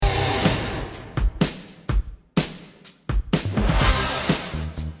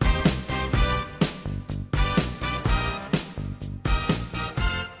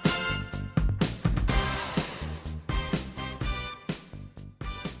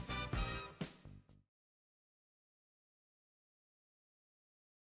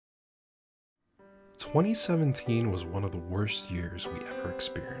2017 was one of the worst years we ever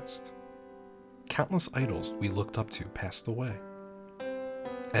experienced. Countless idols we looked up to passed away.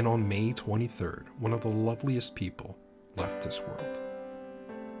 And on May 23rd, one of the loveliest people left this world.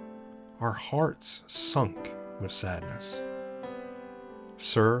 Our hearts sunk with sadness.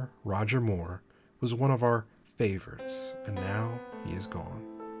 Sir Roger Moore was one of our favorites, and now he is gone,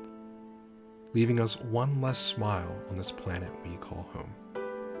 leaving us one less smile on this planet we call home.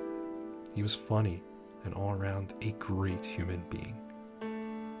 He was funny and all around a great human being.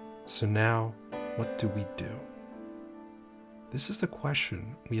 So now, what do we do? This is the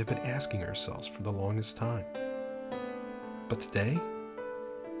question we have been asking ourselves for the longest time. But today,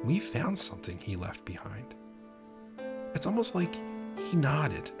 we found something he left behind. It's almost like he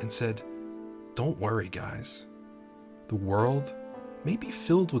nodded and said, "Don't worry, guys. The world may be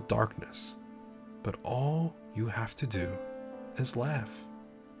filled with darkness, but all you have to do is laugh."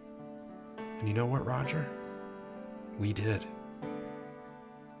 And you know what, Roger? We did.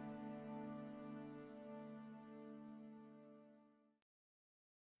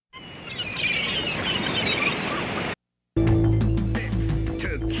 Fit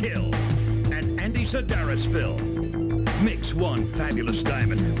to Kill, an Andy Sedaris film. Mix one fabulous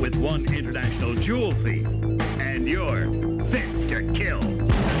diamond with one international jewel thief, and you're fit to kill.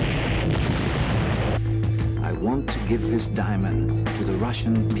 I want to give this diamond to the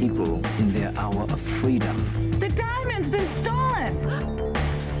Russian people in their hour of freedom. The diamond's been stolen!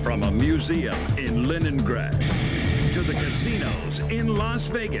 From a museum in Leningrad, to the casinos in Las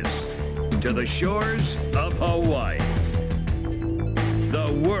Vegas, to the shores of Hawaii.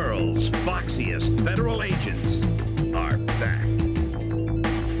 The world's foxiest federal agents are back.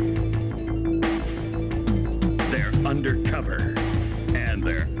 They're undercover, and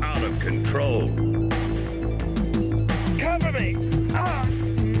they're out of control. Cover me!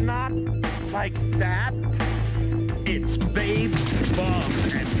 Not like that. It's babes,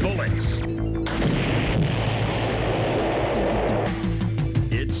 bombs, and bullets.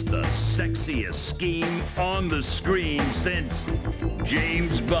 It's the sexiest scheme on the screen since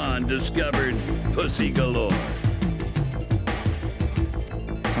James Bond discovered Pussy Galore.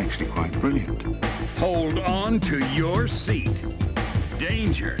 It's actually quite brilliant. Hold on to your seat.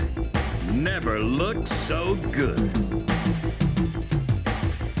 Danger never looked so good.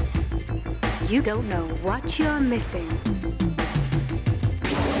 You don't know what you're missing.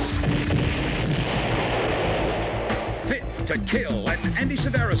 Fit to Kill, an Andy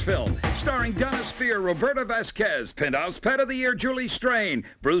Sedaris film, starring Donna Spear, Roberta Vasquez, Penthouse Pet of the Year Julie Strain,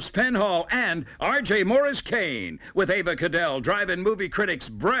 Bruce Penhall, and R.J. Morris Kane, with Ava Cadell, Drive-In Movie Critics'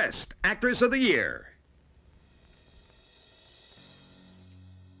 Breast Actress of the Year.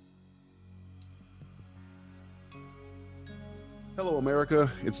 Hello,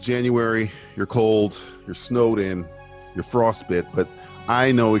 America. It's January. You're cold, you're snowed in, you're frostbit, but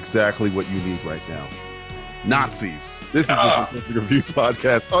I know exactly what you need right now. Nazis. This is the Fantastic Reviews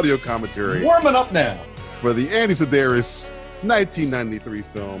Podcast audio commentary Warming up now. for the Andy Sedaris 1993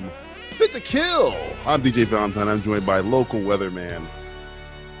 film, Fit to Kill. I'm DJ Valentine. I'm joined by local weatherman,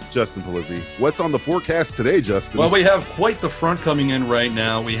 Justin Polizzi. What's on the forecast today, Justin? Well, we have quite the front coming in right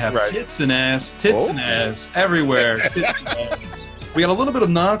now. We have tits and ass everywhere. Tits and ass. We got a little bit of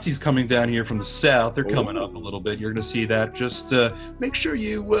Nazis coming down here from the south. They're coming up a little bit. You're going to see that. Just make sure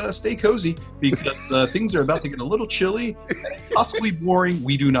you stay cozy because things are about to get a little chilly, possibly boring.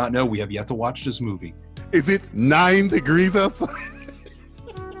 We do not know. We have yet to watch this movie. Is it 9 degrees outside?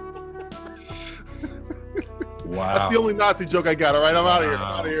 Wow. That's the only Nazi joke I got. All right, I'm out of here. I'm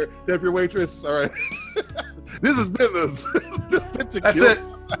out of here. Tip your waitress. All right. This has been the Fit to That's Kill.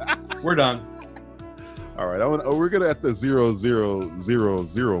 it. We're done. All right, we're gonna at the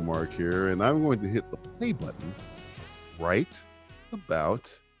 0000 mark here, and I'm going to hit the play button right about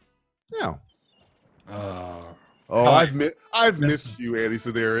now. I've missed you, Andy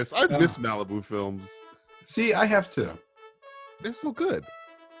Sedaris. I've missed Malibu films. See, I have to. They're so good.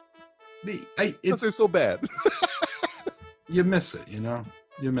 But They're they're so bad. You miss it, you know?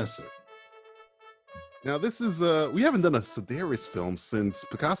 You miss it. Now this is we haven't done a Sedaris film since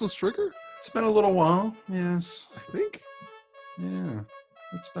Picasso's Trigger. It's been a little while, yes. I think. Yeah,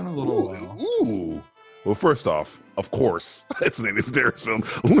 it's been a little while. Ooh. Well, first off, of course, it's an Andy Sedaris film.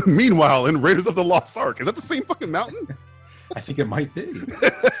 Meanwhile, in Raiders of the Lost Ark, is that the same fucking mountain? I think it might be.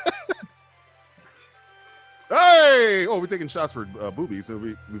 Hey! Oh, we're taking shots for boobies, so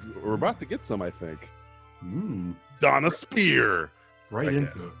we're about to get some, I think. Donna Spear. Right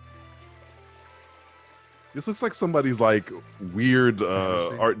into it. This looks like somebody's like weird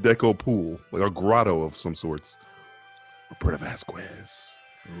Art Deco pool, like a grotto of some sorts. Roberta Vasquez.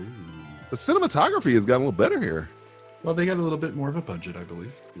 The cinematography has gotten a little better here. Well, they got a little bit more of a budget, I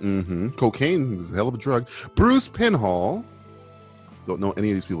believe. Mm-hmm. Cocaine is a hell of a drug. Bruce Penhall. Don't know any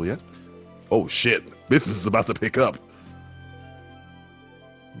of these people yet. Oh, shit. Business is about to pick up.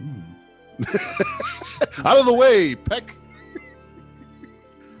 Out of the way, Peck.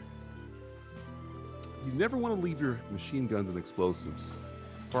 You never want to leave your machine guns and explosives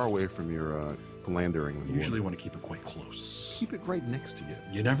far away from your philandering. You usually want to keep it quite close. Keep it right next to you.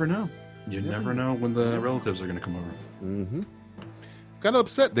 You never know. You never know when the relatives are going to come over. Mm-hmm. Kind of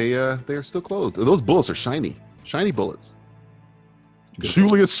upset. They are still closed. Those bullets are shiny bullets. Good.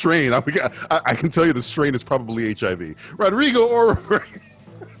 Julius Strain. I can tell you the strain is probably HIV. Rodrigo or.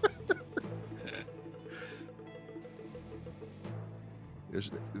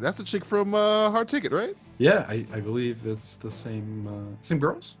 That's the chick from Hard Ticket, right? Yeah, I believe it's the same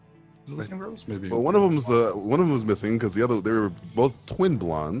girls. Is it the same girls? Maybe. Well, one of them was missing because they were both twin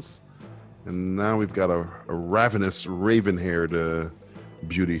blondes, and now we've got a ravenous raven-haired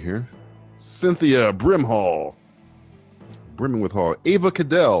beauty here, Cynthia Brimhall, brimming with Hall. Ava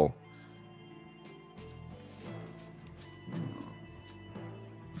Cadell.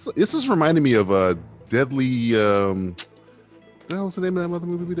 This is reminding me of a Deadly. What the hell was the name of that other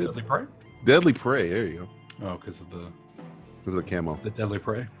movie we did? Deadly Prey? Deadly Prey, there you go. Oh, because of the camo. The Deadly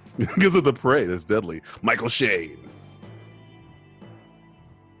Prey. Because of the prey that's deadly. Michael Shane.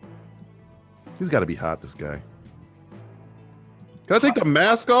 He's got to be hot, this guy. Can I take the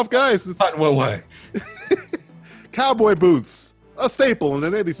mask off, guys? Hot in what way? Cowboy boots. A staple in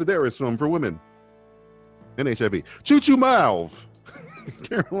an Andy Sedaris film for women. And HIV. Choo Choo Malv.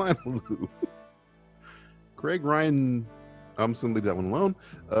 Carolina Lou. Craig Ryan. I'm just going to leave that one alone.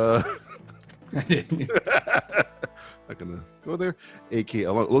 Not gonna go there.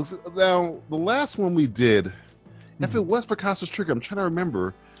 AKL. Now, the last one we did, if it was Picasso's Trigger, I'm trying to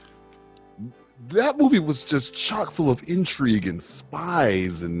remember. That movie was just chock full of intrigue and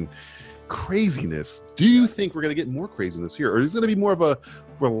spies and craziness. Do you think we're gonna get more craziness here, or is it gonna be more of a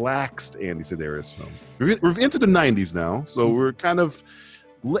relaxed Andy Sedaris film? We're into the 90s now, so we're kind of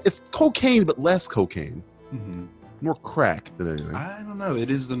it's cocaine, but less cocaine. Mm-hmm. More crack than anything. I don't know.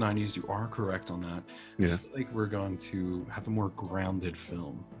 It is the 90s. You are correct on that. Yes. I feel like we're going to have a more grounded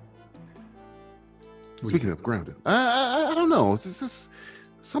film. Speaking of grounded, I don't know. It's just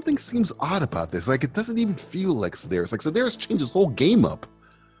something seems odd about this. Like, it doesn't even feel like Sedaris. Like, Sedaris changed his whole game up.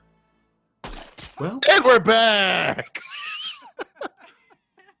 Well, and we're back.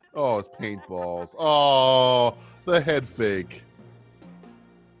 Oh, it's paintballs. Oh, the head fake.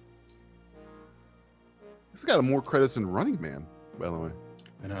 He's got more credits than Running Man, by the way.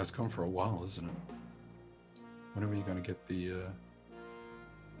 I know, it's come for a while, isn't it? When are we going to get the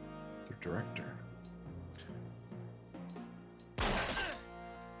director?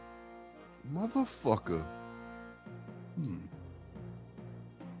 Motherfucker.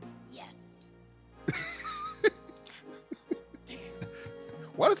 Yes.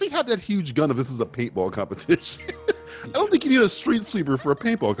 Why does he have that huge gun if this is a paintball competition? I don't think you need a street sweeper for a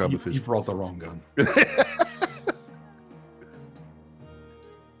paintball competition. You brought the wrong gun.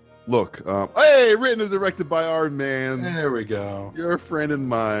 Look, hey, written and directed by our man. There we go. Your friend and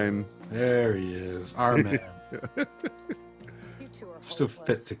mine. There he is, our man. So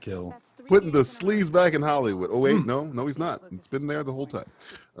fit to kill. Putting the sleaze back in Hollywood. Oh wait, no, he's not. It's been there the whole time.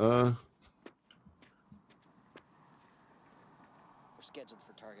 We're scheduled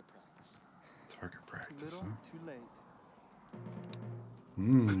for target practice. Target practice. Too late.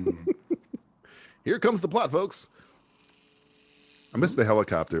 Here comes the plot, folks. I missed the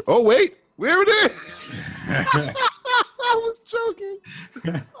helicopter. Oh wait, where it is? I was joking.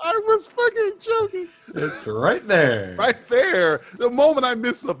 I was fucking joking. It's right there. Right there. The moment I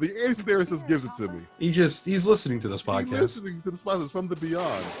miss something, Andy Sedaris just gives it to me. He's listening to this podcast. He's listening to this podcast from the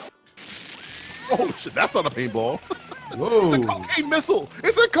beyond. Oh shit, that's not a paintball. Whoa. It's a cocaine missile.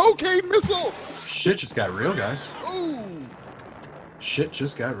 It's a cocaine missile. Shit just got real, guys. Ooh. Shit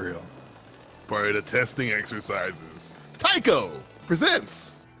just got real. Part of the testing exercises. Tycho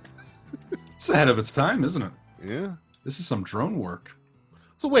presents. It's ahead of its time, isn't it? Yeah. This is some drone work.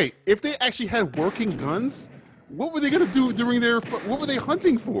 So wait, if they actually had working guns, what were they going to do during what were they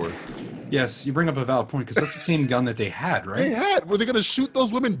hunting for? Yes, you bring up a valid point, because that's the same gun that they had, right? Were they going to shoot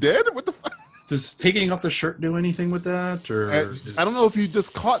those women dead? What the fuck? Does taking off the shirt do anything with that, or I don't know if you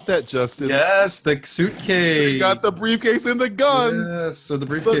just caught that, Justin. Yes, the suitcase. He got the briefcase and the gun. Yes, so the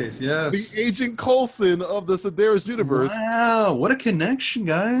briefcase. Yes, the Agent Coulson of the Sedaris universe. Wow, what a connection,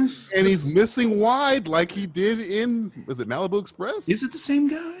 guys! And he's missing wide like he did in was it Malibu Express? Is it the same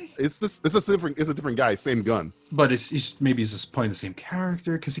guy? It's a different guy, same gun. But maybe he's just playing the same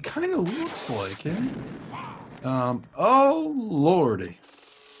character because he kind of looks like him. Oh lordy.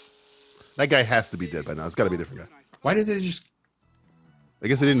 That guy has to be dead by now. It's got to be a different guy. Why did they just... I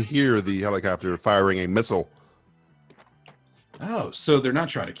guess they didn't hear the helicopter firing a missile. Oh, so they're not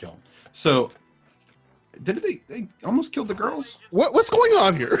trying to kill him. So, did they almost killed the girls? What's going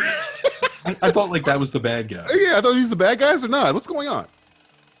on here? I thought like that was the bad guy. Yeah, I thought these the bad guys or not. What's going on?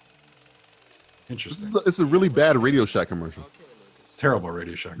 Interesting. This is a really bad Radio Shack commercial. Terrible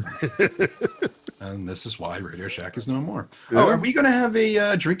Radio Shack. And this is why Radio Shack is no more. Oh, are we going to have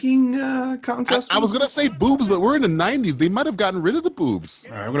a drinking contest? I was going to say boobs, but we're in the 90s. They might have gotten rid of the boobs.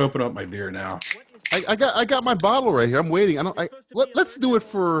 All right, I'm going to open up my beer now. I got my bottle right here. I'm waiting. Let's do it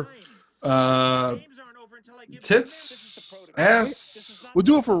for tits, ass. We'll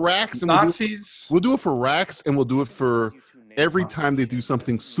do it for racks and Nazis. We'll do it for racks, and we'll do it for every time they do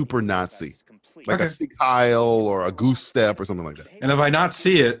something super Nazi, like a Sig Heil or a goose step or something like that. And if I not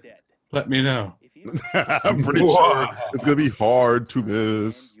see it, let me know. I'm pretty sure it's gonna be hard to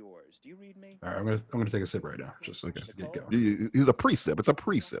miss. All right, I'm gonna take a sip right now, just to get going. It's a pre-sip. It's a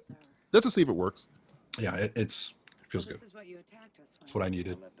pre-sip. Let's just see if it works. Yeah, it feels good. That's what I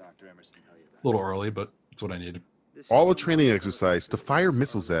needed. A little early, but it's what I needed. All a training exercise to fire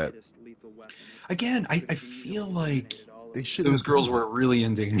missiles at. Again, I feel like they should. Those girls were really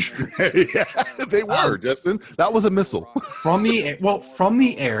in danger. Yeah, they were, Justin. That was a missile from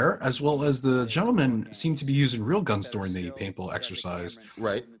the air, as well as the gentlemen seemed to be using real guns during the paintball exercise.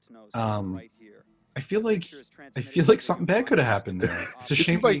 Right. I feel like something bad could have happened there. It's a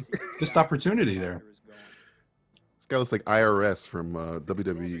shame we missed opportunity there. This guy looks like IRS from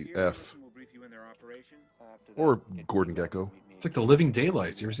WWF or Gordon Gekko. It's like the Living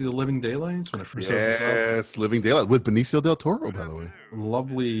Daylights. You ever see the Living Daylights when it first opens up? Yes, Living Daylight with Benicio del Toro, by the way.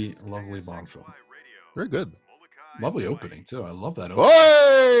 Lovely Bond film. Very good. Lovely opening too. I love that opening.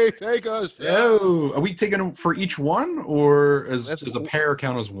 Hey, take us. Oh, are we taking them for each one, or as a pair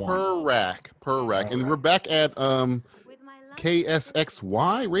count as one? Per rack. And we're back at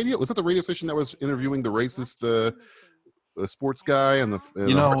KSXY radio. Was that the radio station that was interviewing the racist sports guy and the?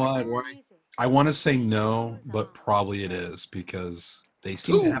 You know what? I want to say no, but probably it is because they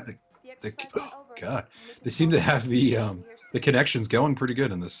seem to have they seem to have the connections going pretty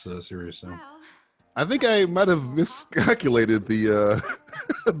good in this series. So. I think I might have miscalculated the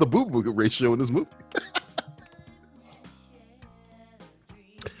the boob ratio in this movie.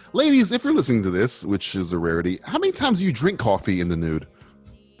 Ladies, if you're listening to this, which is a rarity, how many times do you drink coffee in the nude?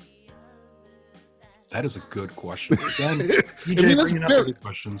 That is a good question. Again,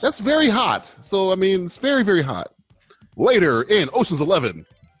 that's very hot. So, I mean, it's very, very hot. Later in Ocean's 11.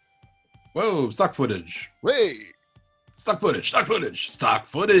 Whoa, stock footage. Hey. Stock footage.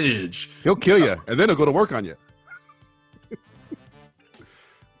 He'll kill you, and then he'll go to work on you.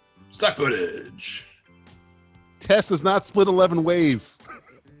 Stock footage. Tess is not split 11 ways.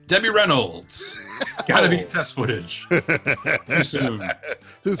 Debbie Reynolds. Gotta be test footage. Too soon.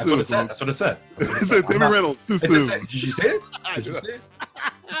 That's what it said. That's what it said. It said Debbie Reynolds. Too soon. Did you say it? Did you say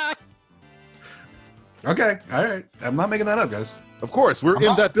it? Okay. All right. I'm not making that up, guys. Of course, we're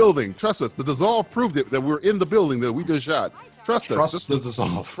in that building. Trust us. The dissolve proved it that we're in the building that we just shot. Trust us. Trust the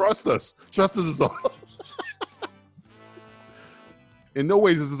dissolve. Trust us. Trust the dissolve. In no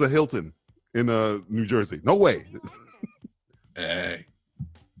way this is a Hilton in New Jersey. No way. Hey.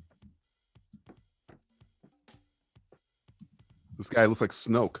 This guy looks like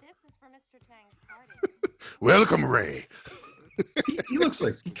Snoke. This is for Mr. Tang's party. Welcome, Ray. he looks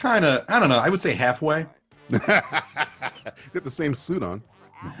like he kind of, I don't know, I would say halfway. Get the same suit on.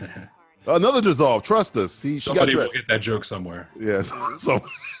 Another dissolve. Trust us. Somebody will get that joke somewhere. Yes.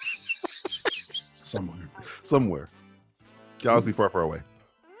 Somewhere. Galaxy far, far away.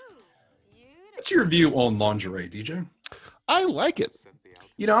 What's your view on lingerie, DJ? I like it.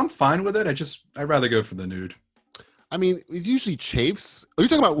 You know, I'm fine with it. I'd rather go for the nude. I mean, it usually chafes. Are you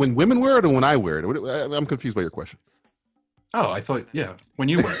talking about when women wear it or when I wear it? I'm confused by your question. Oh, I thought, yeah, when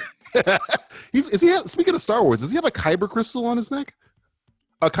you wear it. Speaking of Star Wars, does he have a kyber crystal on his neck?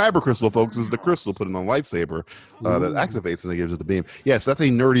 A kyber crystal, folks, is the crystal put in a lightsaber that activates and it gives it the beam. Yes, that's a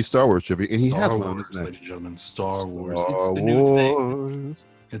nerdy Star Wars trivia, and he has one on his neck. Ladies and gentlemen, Star Wars. It's the new thing.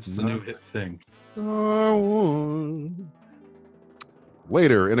 It's the new hit thing. Star Wars.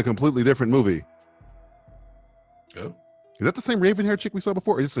 later in a completely different movie. Oh, Is that the same raven hair chick we saw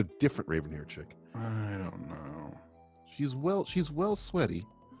before? Or is this a different raven hair chick? I don't know. She's well sweaty.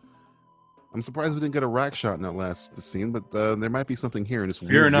 I'm surprised we didn't get a rack shot in that last scene, but there might be something here in this Fear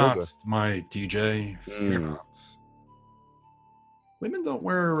weird not, yoga. my DJ. Fear not. Women don't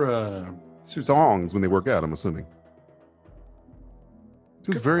wear suits. Thongs when they work out, I'm assuming. It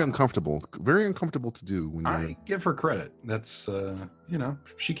was very uncomfortable to do when you I give her credit. That's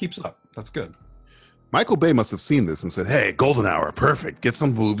she keeps up. That's good. Michael Bay must have seen this and said, "Hey, golden hour, perfect. Get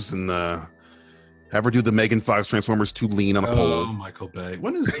some boobs and have her do the Megan Fox Transformers 2 lean on a pole." Oh, Michael Bay.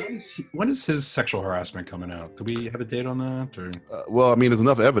 When is his sexual harassment coming out? Do we have a date on that? Or Well, I mean, there's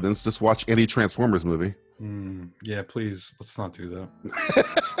enough evidence. Just watch any Transformers movie. yeah, please, let's not do that.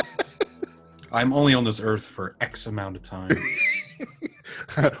 I'm only on this earth for X amount of time.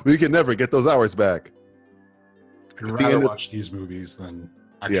 We can never get those hours back. I'd rather watch these movies than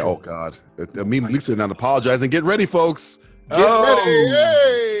actual. Yeah. Oh God. I mean, Lisa, not apologize and get ready, folks. Get Oh.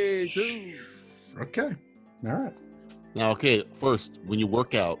 ready. Hey. Okay. All right. Now, okay. First, when you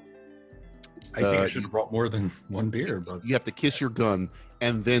work out, I think I should have brought more than one beer, but you have to kiss your gun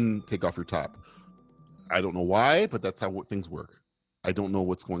and then take off your top. I don't know why, but that's how things work. I don't know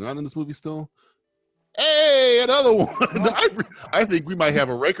what's going on in this movie still. Hey, another one. I think we might have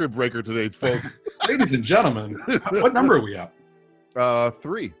a record breaker today, folks. ladies and gentlemen, what number are we at?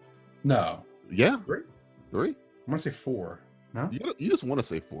 3. No. Yeah. 3? 3? I'm gonna say 4. No. You just want to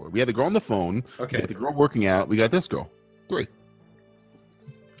say 4. We had the girl on the phone. Okay. We had the girl working out. We got this girl. 3.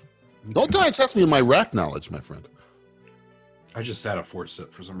 Don't try to test me in my rack knowledge, my friend. I just had a 4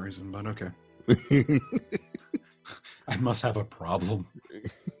 sip for some reason, but okay. I must have a problem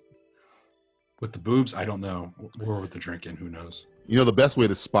with the boobs. I don't know, or with the drinking. Who knows? You know, the best way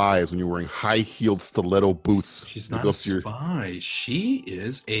to spy is when you're wearing high-heeled stiletto boots. She's not a spy. She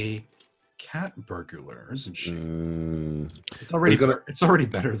is a cat burglar, isn't she? It's already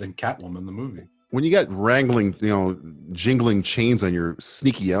better than Catwoman the movie. When you got wrangling, jingling chains on your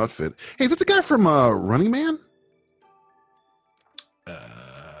sneaky outfit. Hey, is that the guy from Running Man?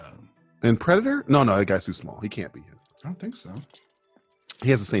 And Predator? No, that guy's too small. He can't be him. I don't think so. He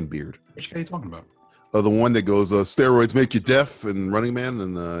has the same beard. Which guy are you talking about? The one that goes, steroids make you deaf in Running Man,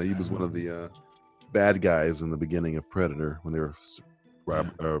 and he was one of the bad guys in the beginning of Predator when they were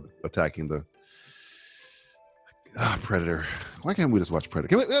attacking the Predator. Why can't we just watch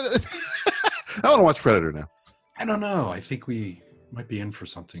Predator? I want to watch Predator now. I don't know. I think we might be in for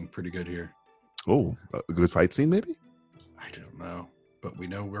something pretty good here. Oh, a good fight scene, maybe? I don't know. But we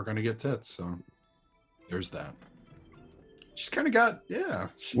know we're going to get tits, so there's that. She's kind of got,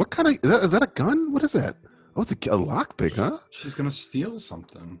 What kind of, is that a gun? What is that? Oh, it's a lockpick, huh? She's going to steal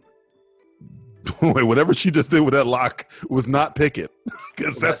something. Wait, whatever she just did with that lock was not pick it,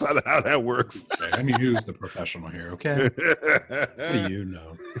 because that's not how that works. I mean, who's the professional here, okay? What do you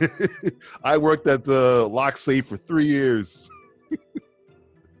know? I worked at the lock safe for 3 years.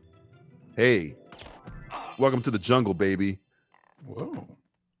 Hey, welcome to the jungle, baby. Whoa.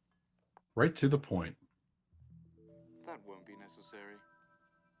 Right to the point. That won't be necessary.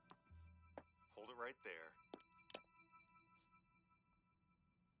 Hold it right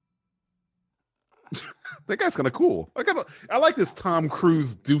there. That guy's kind of cool. I like this Tom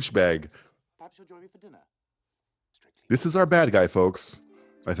Cruise douchebag. Perhaps you'll join me for dinner. This is our bad guy, folks.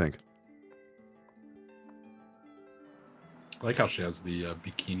 I think. I like how she has the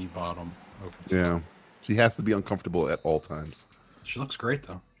bikini bottom over. Yeah, she has to be uncomfortable at all times. She looks great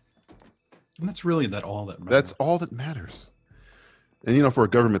though, and that's really all that matters. That's all that matters. And for a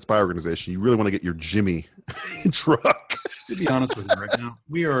government spy organization, you really want to get your Jimmy truck. To be honest with you, right now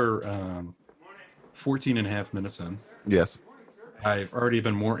we are 14 and a half minutes in. Yes. I've already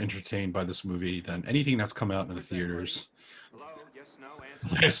been more entertained by this movie than anything that's come out in the theaters the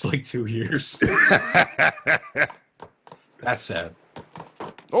last 2 years. That's sad.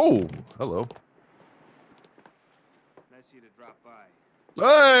 Oh, hello. Nice of you to drop by.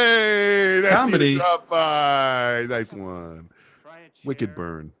 Hey, that's Comedy. Drop by. Nice one. Try a chair, Wicked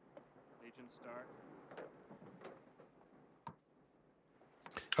burn. Agent Stark.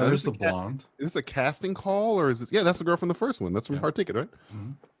 Oh, there's the blonde. Is this a casting call or is this? Yeah, that's the girl from the first one. That's from Hard Ticket, right?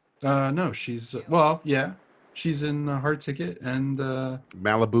 No, she's she's in Hard Ticket and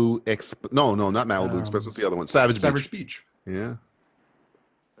Malibu No, not Malibu Express. What's the other one? Savage Beach. Yeah.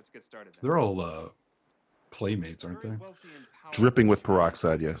 Let's get started. They're all playmates, aren't they? Dripping with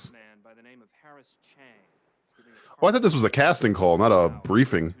peroxide, yes. Man by the name of Harris Chang. He's giving a Oh, I thought this was a casting call, not a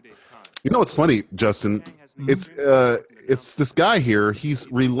briefing. You know what's funny, Justin? It's this guy here.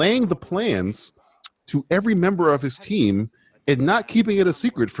 He's relaying the plans to every member of his team, and not keeping it a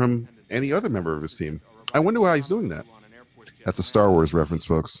secret from any other member of his team. I wonder why he's doing that. That's a Star Wars reference,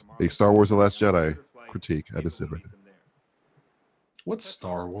 folks. A Star Wars The Last Jedi critique. I just did right What's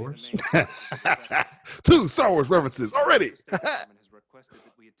Star Wars? there. 2 Star Wars references already.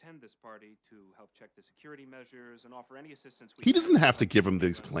 He doesn't have to give him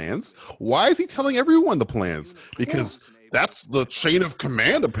these plans. Why is he telling everyone the plans? Because that's the chain of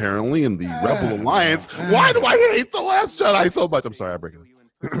command, apparently, in the Rebel Alliance. Why do I hate The Last Jedi so much? I'm sorry, I break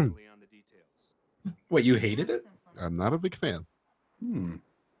it. Wait, you hated it? I'm not a big fan. Shane,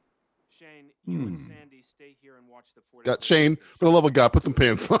 you and Sandy stay here and watch the 40. Got Shane, for the love of God, put some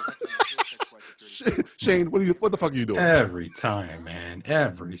pants on. Shane, what the fuck are you doing? Every time, man.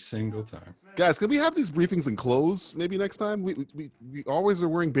 Every single time. Guys, can we have these briefings in clothes maybe next time? We always are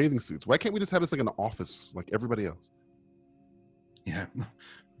wearing bathing suits. Why can't we just have this like an office like everybody else? Yeah. I'm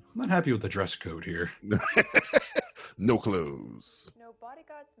not happy with the dress code here. No clothes. No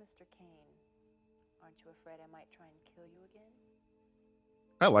bodyguards, Mr. Kane. Aren't you afraid I might try and kill you again?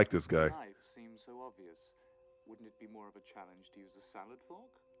 I like this guy. Knife seems so obvious. Wouldn't it be more of a challenge to use a salad fork?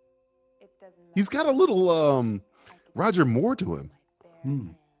 It doesn't matter. He's got a little Roger Moore to him.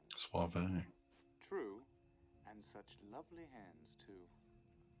 Suave. True. And such lovely hands, too.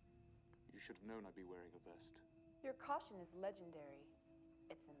 You should have known I'd be wearing a vest. Your caution is legendary.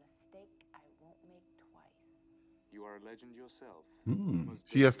 It's a mistake I won't make twice. You are a legend yourself.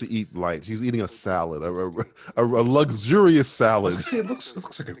 He has to eat light. He's eating a salad, a luxurious salad. It looks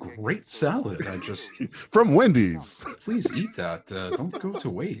like a great salad. I just from Wendy's. Please eat that. Don't go to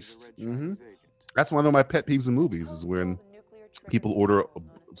waste. That's one of my pet peeves in movies is when people order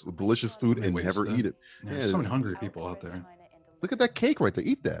delicious food and never eat it. Yeah, there's so many hungry people out there. Look at that cake right there.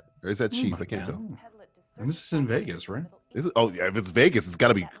 Eat that. Or is that cheese? I can't tell. And this is in Vegas, right? Is it? Oh yeah, if it's Vegas, it's got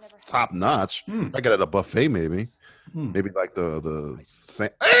to be top notch. I got it at a buffet, maybe. Maybe like the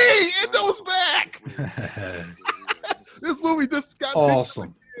hey, Indo's back. This movie just got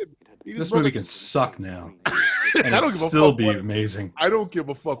awesome. This movie can suck now. And I don't give a still fuck be what, amazing. I don't give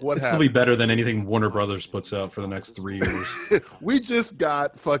a fuck what It'll happens. still be better than anything Warner Brothers puts out for the next 3 years. We just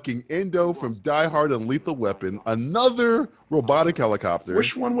got fucking Endo from Die Hard and Lethal Weapon, another robotic helicopter.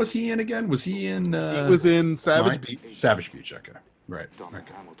 Which one was he in again? Was he in? He was in Savage Beach. Savage Beach. Okay, right. Okay.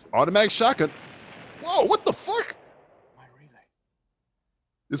 Automatic shotgun. Whoa! What the fuck?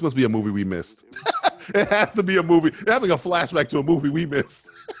 This must be a movie we missed. It has to be a movie. Having a flashback to a movie we missed.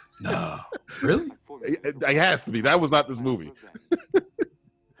 No, really? It has to be. That was not this movie. I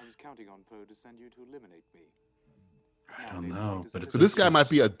was counting on Poe to send you to eliminate me. I don't know, but So this guy might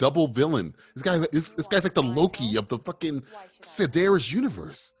be a double villain. This guy's like the Loki of the fucking Sedaris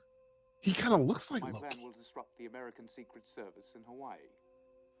universe. He kind of looks like My plan Loki. will disrupt the American Secret Service in Hawaii.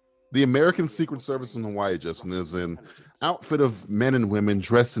 The American Secret Service in Hawaii, Justin, is an outfit of men and women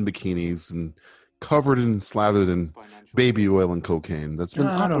dressed in bikinis and covered and slathered in baby oil and cocaine that's been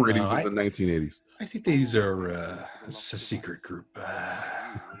I don't operating know. since the 1980s. I think these are it's a secret group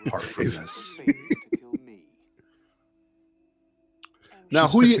apart from this. Now,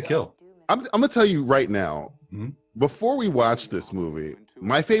 She's who fit do you to kill? I'm gonna tell you right now. Before we watch this movie,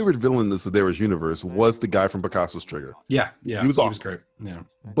 my favorite villain in the Sedaris universe was the guy from Picasso's Trigger. Yeah, he was awesome. great. Yeah,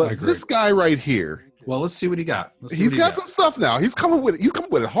 I But agree. this guy right here, well, let's see what he got. he's got some stuff now. He's coming with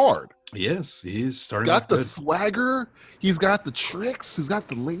it hard. He is. He's starting. Got off the good. swagger. He's got the tricks. He's got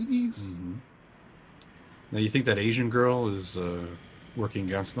the ladies. Now, you think that Asian girl is working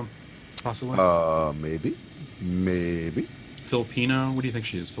against them? Possibly. Maybe. Filipino. What do you think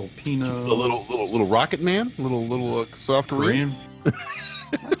she is? Filipino. She's a little rocket man, little South Korean.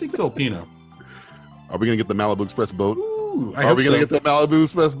 I think Filipino. Are we gonna get the Malibu Express boat? I Are hope we gonna so. get the Malibu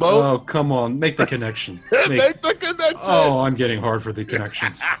Express boat? Oh, come on, make the connection. Make the connection. Oh, I'm getting hard for the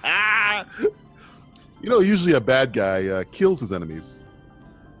connections. You know, usually a bad guy kills his enemies.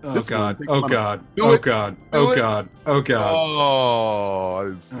 Oh This God! one, Oh take God! fun of- Do Oh it. God! Do Oh it. God! Oh God! Oh, I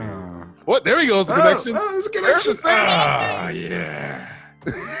didn't see it. What? There he goes. The connection. there's a connection. There's the Ah, yeah.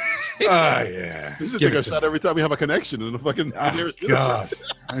 Ah, yeah. You should Give take a it to shot me. every time we have a connection in the fucking. Oh, God,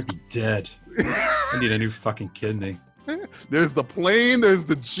 I'd be dead. I need a new fucking kidney. There's the plane. There's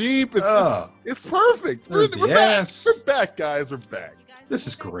the jeep. It's perfect. There's We're the back. ass. We're back, guys. We're back. This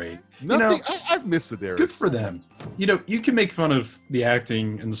is great. Nothing. You know, I've missed Sedaris. good for them. You know, you can make fun of the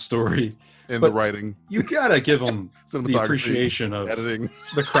acting and the story And but the writing. You gotta give them the Cinematography, appreciation of editing,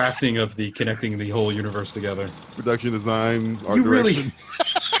 the crafting of the connecting the whole universe together. production design, art You direction.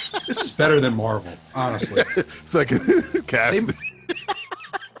 really, this is better than Marvel, honestly. Second cast.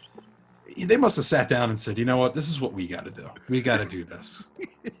 They must have sat down and said, "You know what? This is what we got to do. We got to do this."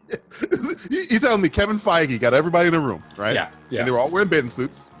 This You telling me Kevin Feige got everybody in a room, right? Yeah. And they were all wearing bathing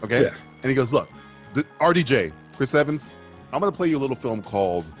suits, okay? Yeah. And he goes, look, RDJ, Chris Evans, I'm going to play you a little film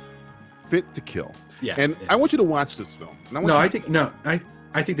called Fit to Kill. Yeah. And I want you to watch this film. And I think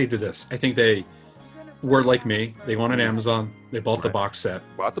they did this. I think they were like me. They went on Amazon. They bought the box set.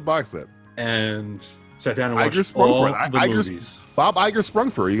 And sat down and watched all the movies. Bob Iger sprung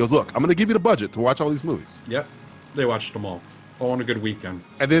for it. He goes, look, I'm going to give you the budget to watch all these movies. Yep. They watched them all on a good weekend.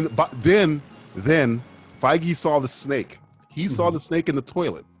 And then Feige saw the snake. He saw the snake in the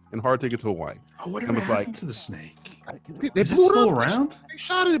toilet in Hard Ticket to Hawaii. Oh, whatever happened to the snake? They Is it blew still it up. around? They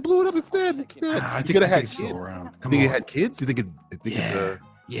shot it. It blew it up instead. I think it had it's kids. still around. You think it had kids? You think it?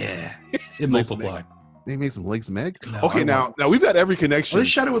 Yeah. It multiplied. They made some legs, Meg. No, Okay, now we've got every connection. Well, they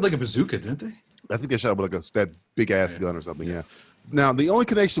shot it with like a bazooka, didn't they? I think they shot it with like that big ass gun or something. Yeah. Now the only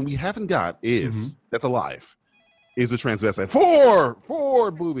connection we haven't got is that's alive. Is the transvestite.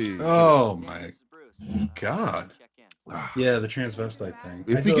 Four movies. Oh my God. Yeah, the transvestite thing.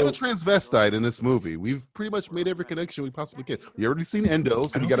 If we get a transvestite in this movie, we've pretty much made every connection we possibly can. You already seen Endo,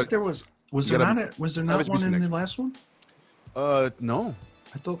 so I don't think there was there not one in the last one? No.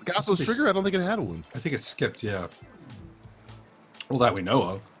 I thought Gosso's Trigger, I don't think it had one. I think it skipped, yeah. Well, that we know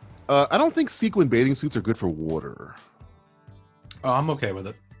of. I don't think sequin bathing suits are good for water. Oh, I'm okay with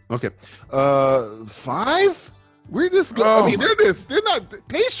it. Okay. 5? We're just going. I mean, they're not.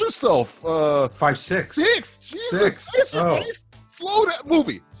 Pace yourself. 5, 6. 6. Jesus. 6. Slow down.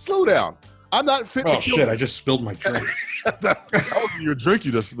 Movie. Slow down. I'm not fit. Oh, shit. I just spilled my drink. that wasn't your drink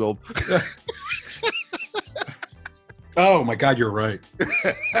you just spilled. Oh, my God. You're right.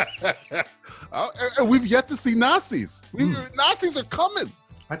 And we've yet to see Nazis. Nazis are coming.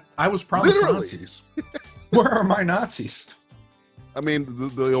 I was promised Literally. Nazis. Where are my Nazis? I mean,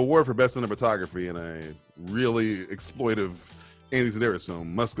 the award for best cinematography in a really exploitive Andy Sedaris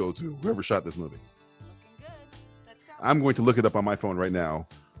film must go to whoever shot this movie. I'm going to look it up on my phone right now.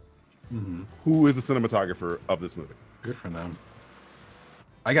 Who is the cinematographer of this movie? Good for them.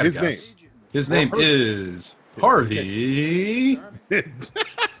 I got his guess. His name is Harvey.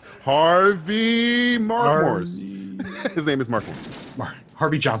 Harvey Mark Morris. His name is Mark Morris.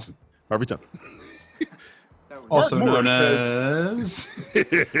 Harvey Johnson. Harvey Johnson. Also known as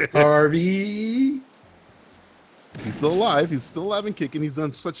Harvey. He's still alive. He's still alive and kicking. He's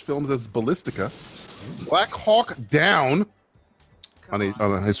done such films as Ballistica, Black Hawk Down on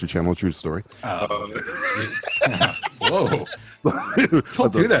a History Channel true story. Whoa!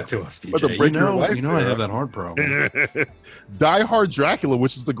 Don't do that to us, DJ. You know I have that heart problem. Die Hard Dracula,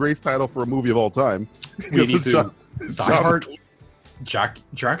 which is the greatest title for a movie of all time. We need to Die Hard.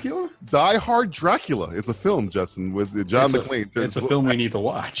 Dracula? Die Hard Dracula is a film, Justin, with John McClane. It's a film we need to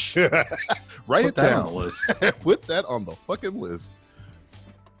watch. Write Put it that down. on the list. Put that on the fucking list.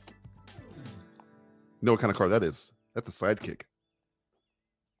 You know what kind of car that is? That's a sidekick.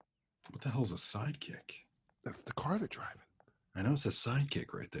 What the hell is a sidekick? That's the car they're driving. I know it's a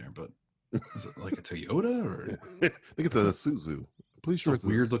sidekick right there, but is it like a Toyota or? I think it's a Suzu. I'm pretty sure it's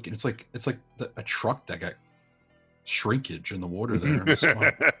weird looking. It's like a truck that got shrinkage in the water there. In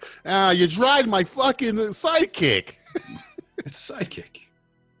the you dried my fucking sidekick. It's a sidekick.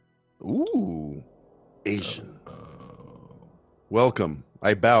 Ooh, Asian. Welcome.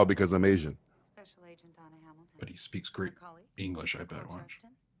 I bow because I'm Asian. Special Agent Donna Hamilton. But he speaks great English, I bet. Watch.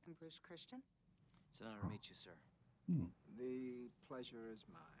 And Bruce Christian. It's an honor to meet you, sir. The pleasure is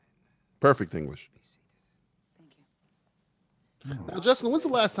mine. Perfect English. Thank you. Now, Justin, when's the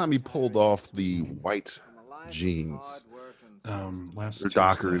last time you pulled off the white jeans? Last or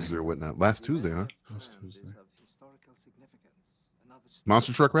Dockers or whatnot. Last Tuesday, huh? Last Tuesday.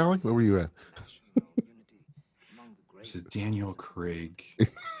 Monster Truck Rally? Where were you at? This is Daniel Craig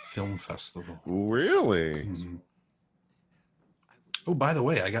Film Festival. Really? Oh, by the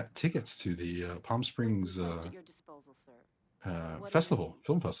way, I got tickets to the Palm Springs festival,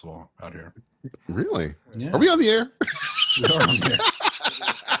 film festival out here. Really? Yeah. Are we on the air? We are on the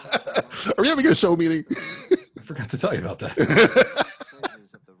air. Are we having a show meeting? I forgot to tell you about that.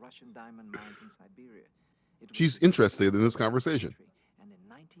 She's interested in this conversation. And in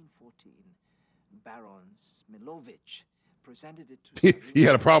 1914, Baron Smilovich presented it to he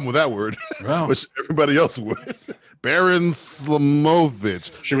had a problem with that word, wow. Which everybody else would. Baron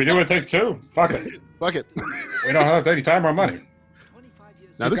Slamovich. Should we do a take two? Fuck it. Fuck it. We don't have any time or money.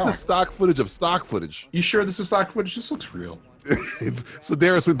 Now, this is stock footage of stock footage. You sure this is stock footage? This looks real.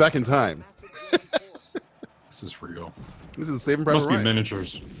 Sedaris went back in time. This is real. This is Saving Private Must be Ryan.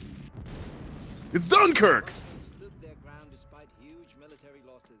 miniatures. It's Dunkirk.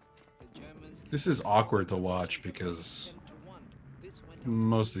 This is awkward to watch because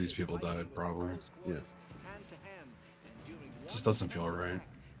Most of these people died, probably. Yes. Just doesn't feel right.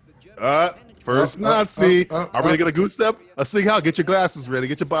 First Nazi. Are we gonna get a goose step? See how? Get your glasses ready.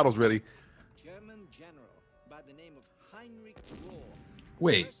 Get your bottles ready.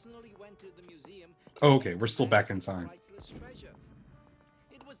 Wait. Oh, okay, we're still back in time.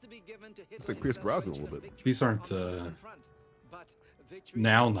 It's like Pierce Brosnan a little bit. These aren't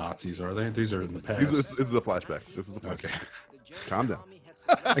now Nazis, are they? These are in the past. This is a flashback. This is a flashback. Okay. Calm down.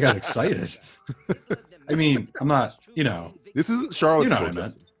 I got excited. I mean, I'm not, you know. This isn't Charlottesville. You know what I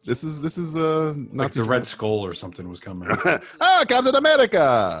meant. This is Like Nazi the Red Skull or something was coming. Captain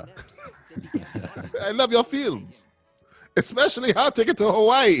America. I love your films, especially Hot Ticket to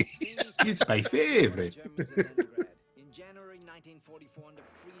Hawaii. It's my favorite.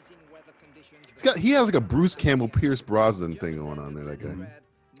 He has like a Bruce Campbell, Pierce Brosnan thing going on there. That guy,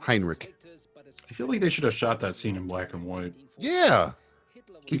 Heinrich. I feel like they should have shot that scene in black and white. Yeah.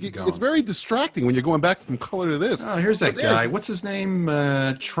 It's very distracting when you're going back from color to this. Oh, here's that guy. What's his name?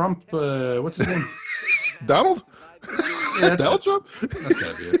 Trump. What's his name? Donald? Yeah, Donald Trump? That's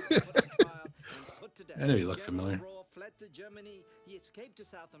gotta be it. I know you look familiar.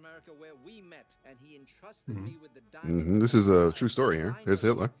 This is a true story here. There's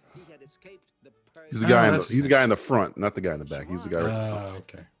Hitler. He's the guy. He's the guy in the front, not the guy in the back. He's the guy. Right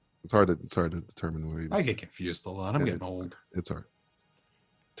Okay. It's hard to determine where he is. I get confused a lot. I'm getting old. It's hard.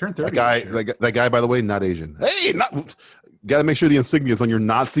 Turn 30. That guy, by the way, not Asian. Hey, got to make sure the insignia is on your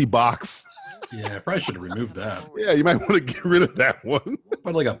Nazi box. Yeah, I probably should have removed that. Yeah, you might want to get rid of that one.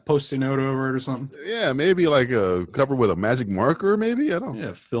 Put like a post-it note over it or something. Yeah, maybe like a cover with a magic marker. Maybe I don't.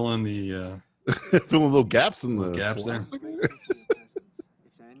 Yeah, fill in the fill in little gaps in the gaps there.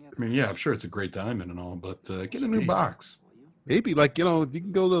 I mean, yeah, I'm sure it's a great diamond and all, but get a new box. Maybe like you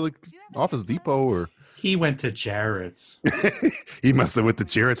can go to like Office Depot or. He went to Jarrett's. He must have went to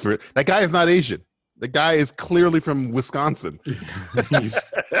Jarrett's for it. That guy is not Asian. The guy is clearly from Wisconsin. He's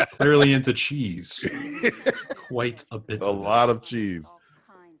clearly into cheese. Quite a bit. A lot of cheese.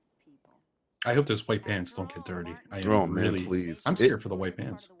 I hope those white pants don't get dirty. Man, please. I'm scared for the white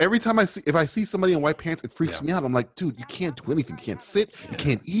pants. Every time if I see somebody in white pants, it freaks me out. I'm like, dude, you can't do anything. You can't sit. You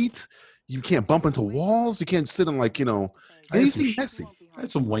can't eat. You can't bump into walls. You can't sit on anything messy. I had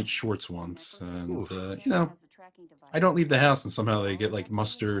some white shorts once, and I don't leave the house, and somehow they get like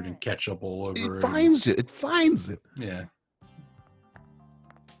mustard and ketchup all over. It finds it. It finds it. Yeah,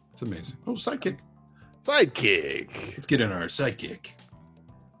 it's amazing. Oh, sidekick! Let's get in our sidekick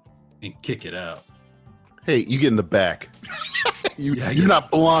and kick it out. Hey, you get in the back. You're not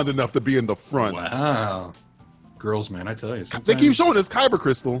blonde enough to be in the front. Wow, girls, man, I tell you, sometimes... they keep showing this kyber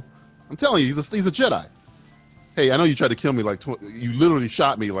crystal. I'm telling you, he's a Jedi. Hey, I know you tried to kill me you literally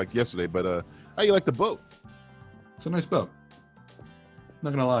shot me like yesterday, but how you like the boat? It's a nice boat. Not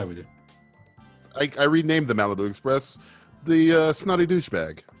gonna lie with you. I renamed the Malibu Express the Snotty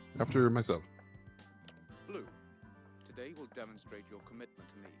Douchebag after myself. Blue, today will demonstrate your commitment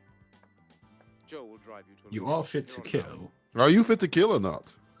to me. Joe will drive you to. You are fit to kill. Are you fit to kill or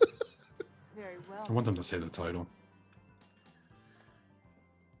not? Very well. I want them to say the title.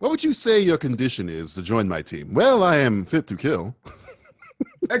 What would you say your condition is to join my team? Well, I am fit to kill.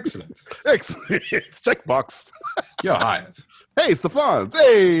 Excellent. Excellent. Checkbox. You're hired. Hey, Stephans.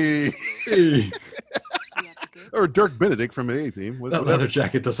 Hey. Or Dirk Benedict from an A-Team. That leather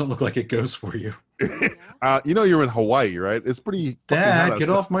jacket doesn't look like it goes for you. You're in Hawaii, right? It's pretty. Dad, get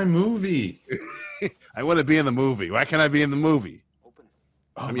off my movie. I want to be in the movie. Why can't I be in the movie?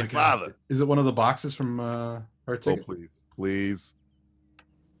 Oh, I'm your father. Is it one of the boxes from our ticket? Oh, please.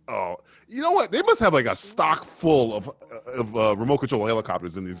 Oh, you know what? They must have like a stock full of remote control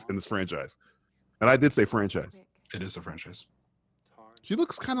helicopters in this franchise. And I did say franchise. It is a franchise. She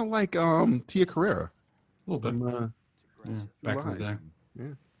looks kind of like Tia Carrera. A little bit. Back in the day.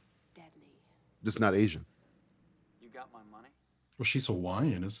 Yeah. Just not Asian. You got my money? Well, she's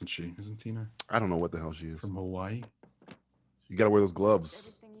Hawaiian, isn't she? Isn't Tina? I don't know what the hell she is. From Hawaii. You got to wear those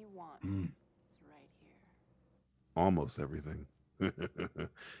gloves. Everything you want is right here. Almost everything.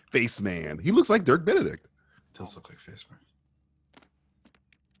 Face Man. He looks like Dirk Benedict. Does look like Face Man.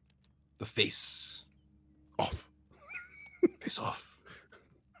 The face off. Face off.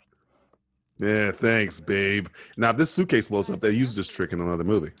 Yeah, thanks, babe. Now, if this suitcase blows up, they use this trick in another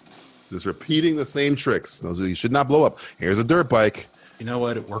movie. Just repeating the same tricks. Those you should not blow up. Here's a dirt bike. You know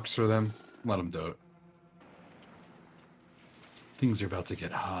what? It works for them. Let them do it. Things are about to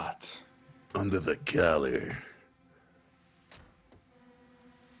get hot. Under the collar.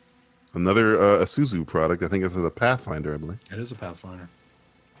 Another Isuzu product. I think it's a Pathfinder, I believe. It is a Pathfinder.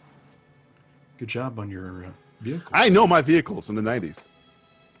 Good job on your vehicles. I know my vehicles from the 90s.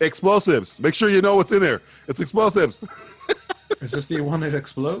 Explosives. Make sure you know what's in there. It's explosives. Is this the one that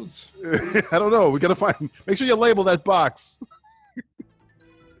explodes? I don't know. We got to find. Make sure you label that box.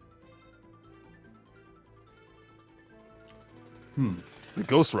 The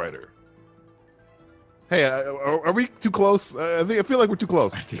Ghost Rider. Hey, are we too close? I feel like we're too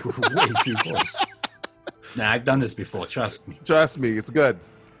close. I think we're way too close. Nah, I've done this before. Trust me. Trust me, it's good.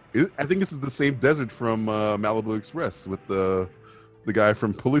 I think this is the same desert from Malibu Express with the guy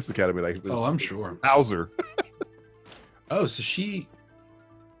from Police Academy. Oh, I'm sure. Hauser. Oh, so she...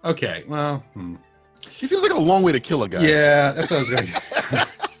 Okay, well... He seems like a long way to kill a guy. Yeah, that's what I was going to...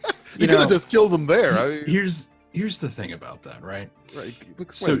 You could have just killed him there. I mean, here's the thing about that, right? Right.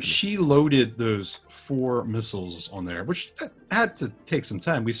 So she loaded those 4 missiles on there, which had to take some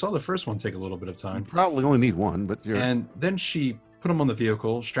time. We saw the first one take a little bit of time. You probably only need one, but and then she put them on the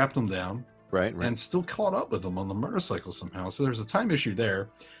vehicle, strapped them down, right, and still caught up with them on the motorcycle somehow. So there's a time issue there.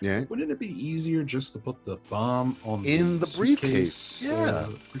 Yeah. Wouldn't it be easier just to put the bomb on in the briefcase? Suitcase, Yeah,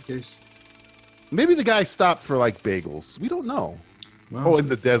 briefcase. Maybe the guy stopped for like bagels. We don't know. Well, in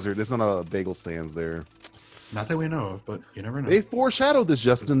the desert, there's not a bagel stands there. Not that we know of, but you never know. They foreshadowed this,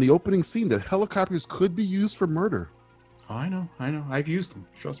 Justin, in the opening scene that helicopters could be used for murder. Oh, I know. I've used them.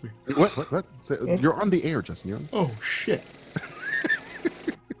 Trust me. What? You're on the air, Justin. You're on... Oh, shit.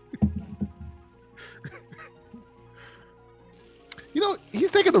 You know,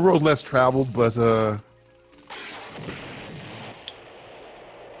 he's taking the road less traveled, but I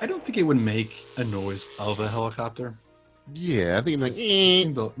don't think it would make a noise of a helicopter. Yeah, I think it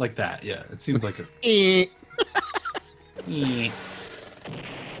seemed like that. Yeah, it seemed like a...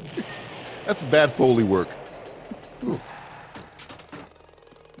 That's bad Foley work. Ooh.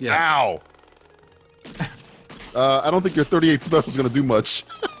 Yeah. Ow. I don't think your 38 special is going to do much.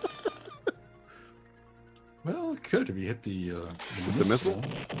 Well, it could if you hit the missile.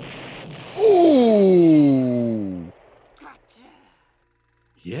 Ooh.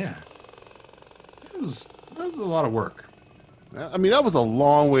 Yeah. That was a lot of work. I mean, that was a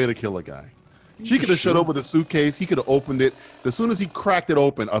long way to kill a guy. She could have shut up with a suitcase. He could have opened it. As soon as he cracked it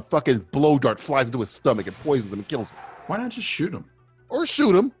open, a fucking blow dart flies into his stomach and poisons him and kills him. Why not just shoot him? Or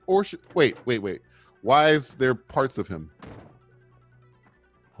shoot him. Or wait. Why is there parts of him?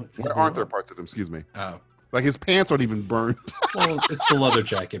 Where aren't there parts of him? Excuse me. Oh. Like his pants aren't even burned. Well, it's the leather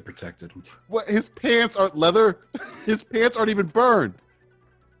jacket protected him. What? His pants aren't leather? His pants aren't even burned.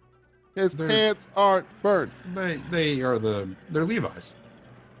 His pants aren't burned. They're Levi's.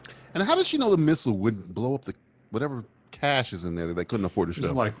 And how did she know the missile wouldn't blow up the whatever cash is in there that they couldn't afford to show?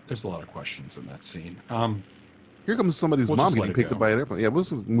 There's a lot of questions in that scene. Here comes somebody's We'll mom just let getting it picked go. up by an airplane. Yeah, we'll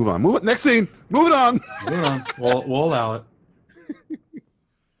just move on. Next scene. Moving on. Moving on. We'll allow it.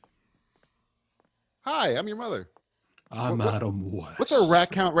 Hi, I'm your mother. I'm Adam West. What's our rat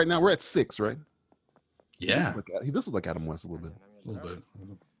count right now? We're at 6, right? Yeah. He does look like Adam West a little bit. A little bit.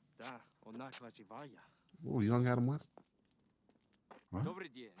 Oh, young Adam West. What?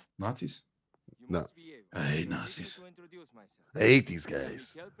 Nazis? No. I hate Nazis. I hate these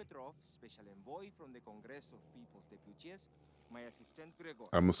guys.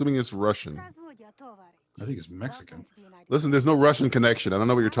 I'm assuming it's Russian. I think it's Mexican. Listen, there's no Russian connection. I don't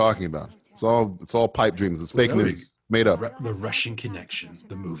know what you're talking about. It's all pipe dreams. It's fake news. Made up. The Russian Connection,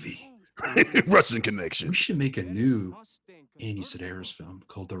 the movie. Russian Connection. We should make a new Andy Sedaris film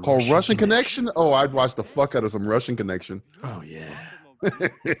called Russian Connection? Oh, I'd watch the fuck out of some Russian Connection. Oh, yeah.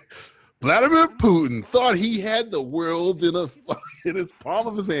 Vladimir Putin thought he had the world in his palm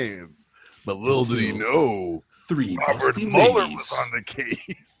of his hands. But little did he know, 3 Robert busty Mueller ladies. was on the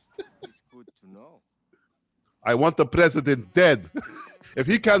case. I want the president dead. If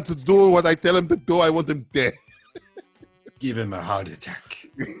he can't do what I tell him to do, I want him dead. Give him a heart attack.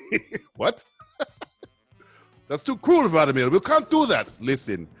 What? That's too cruel, Vladimir. We can't do that.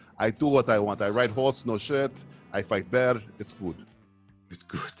 Listen, I do what I want. I ride horse, no shirt. I fight bear. It's good. It's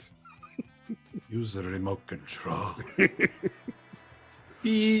good. Use the remote control.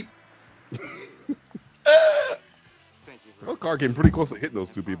 Beep. Well, car came pretty close to hitting those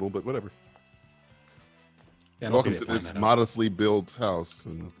 2 people, but whatever. Yeah, I don't Welcome think to they this planned that out. modestly built house.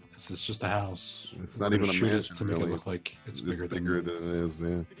 And This is just a house. it's We're not even gonna a shoot it mansion. to make it really. look like it's It's bigger bigger than than it is.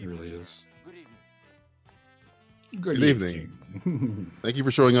 Yeah. it really is. Good evening. Thank you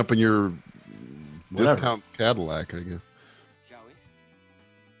for showing up in your Whatever. discount Cadillac, I guess.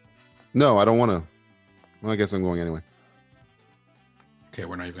 No, I don't want to. Well, I guess I'm going anyway. Okay,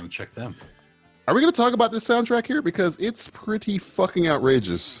 we're not even going to check them. Are we going to talk about this soundtrack here? Because it's pretty fucking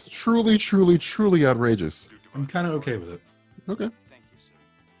outrageous. Truly, truly, truly outrageous. I'm kind of okay with it. Okay.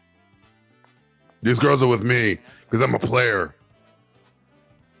 These girls are with me because I'm a player.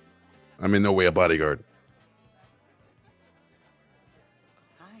 I'm in no way a bodyguard.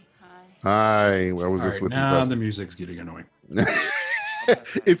 Hi. Where was All this right, with now you? the music's getting annoying.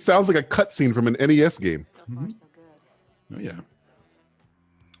 It sounds like a cutscene from an NES game. Oh yeah.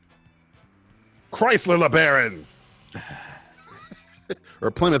 Chrysler LeBaron. Or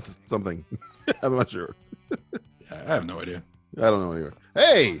Plymouth something. I'm not sure. I have no idea. I don't know either.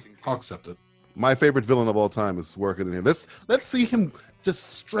 Hey, I'll accept it. my favorite villain of all time is working in here. Let's see him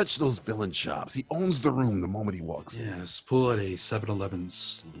just stretch those villain chops. He owns the room the moment he walks in. Yes, pull out a 7-Eleven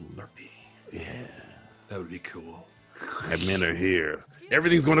Slurpee. Yeah. That would be cool. Admin are here.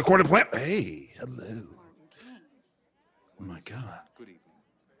 Everything's going according to plan. Hey, hello. Oh my god.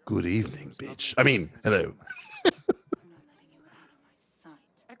 Good evening, bitch. I mean, hello.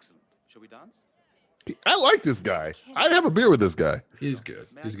 Excellent. Shall we dance? I like this guy. I'd have a beer with this guy. He's good.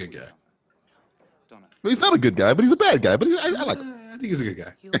 He's a good guy. Well, he's not a good guy, but he's a bad guy. But I like him. I think he's a good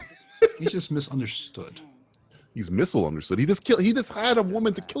guy. He's just misunderstood. He's missile understood. He just hired a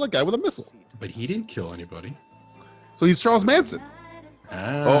woman to kill a guy with a missile. But he didn't kill anybody. So he's Charles Manson.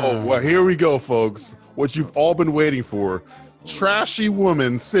 Oh, well, here we go, folks. What you've all been waiting for. Trashy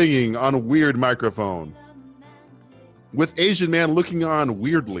woman singing on a weird microphone. With Asian man looking on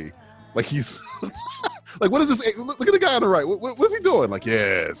weirdly. Like he's... like, what is this? Look at the guy on the right. What's he doing? Like,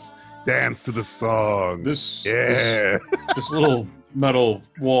 yes. Dance to the song. This little metal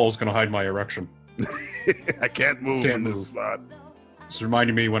wall is going to hide my erection. I can't move from this spot. This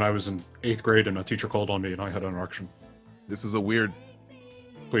reminded me when I was in 8th grade and a teacher called on me and I had an erection. This is a weird...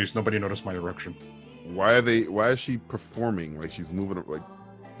 Please, nobody notice my erection. Why is she performing? Like she's moving, like,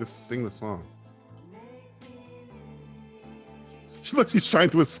 just sing the song. She's trying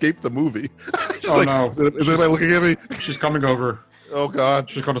to escape the movie. She's like, no. Is anybody looking at me? She's coming over. Oh, God.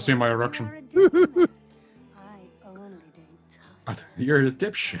 She's going to see my erection. You're a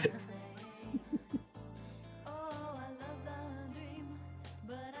dipshit.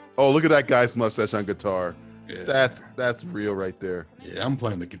 Oh, look at that guy's mustache on guitar. Yeah. That's real right there. Yeah, I'm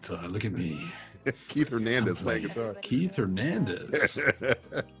playing the guitar. Look at me. Keith Hernandez playing guitar. Keith Hernandez.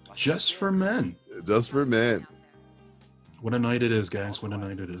 Just for men. Just for men. What a night it is, guys. What a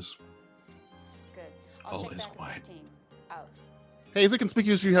night it is. Good. All is white. Out. Hey, is it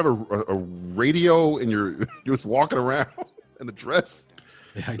conspicuous you have a radio and you're just walking around in a dress?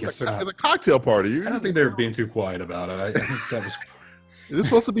 Yeah, I guess it's a cocktail party. I don't think they were being too quiet about it. I think that was... Is this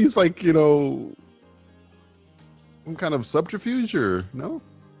supposed to be like, you know, some kind of subterfuge or no?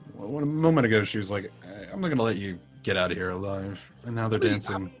 Well, a moment ago, she was like, I'm not going to let you get out of here alive. And now they're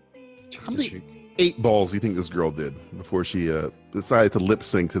dancing. How many 8 balls do you think this girl did before she decided to lip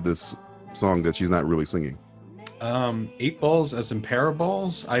sync to this song that she's not really singing? 8 balls as in pair of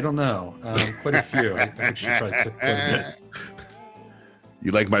balls? I don't know. Quite a few. I think she probably took quite a bit.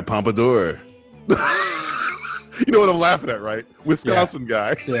 You like my pompadour? You know what I'm laughing at, right? Wisconsin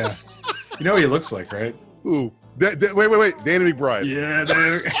guy. Yeah. You know what he looks like, right? Ooh. Wait. Danny McBride. Yeah,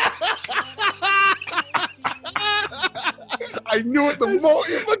 Danny. I knew it the moment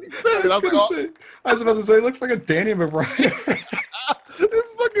you fucking said it. I was about to say, it looked like a Danny McBride.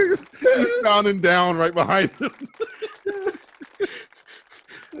 This fucking, he's pounding down right behind him.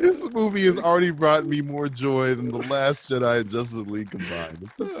 This movie has already brought me more joy than The Last Jedi and Justice League combined.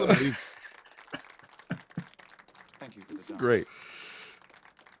 It's just amazing. Thank you for It's great.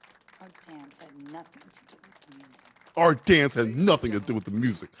 Our dance had nothing to do with the music. Our dance had nothing to do with the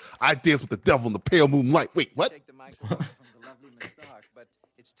music. I danced with the devil in the pale moonlight. Wait, what? Take the microphone from the lovely Miss Dark, but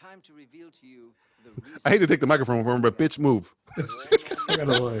it's time to reveal to you the reason. I hate to take the microphone from him, but bitch, move. Get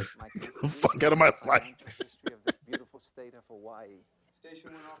the fuck out of my life. History of this beautiful state of Hawaii.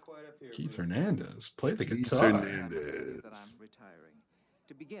 Station went all quiet up here. Keith Hernandez. Play the Keith guitar. Hernandez. That I'm retiring.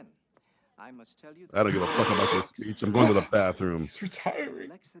 To begin, I must tell you I don't give a fuck about this speech. I'm going to the bathroom. He's retiring.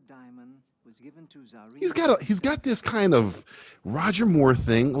 Alexa Diamond was given to He's got this kind of Roger Moore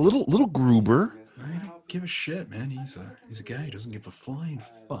thing, a little Gruber. I don't give a shit, man. He's a guy who doesn't give a flying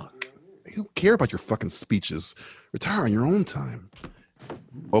fuck. I don't care about your fucking speeches. Retire on your own time.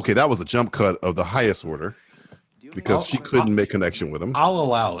 Okay, that was a jump cut of the highest order because she couldn't make connection with him. I'll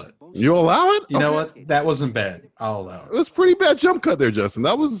allow it. You allow it? You know what? That wasn't bad. I'll allow It was a pretty bad jump cut there, Justin.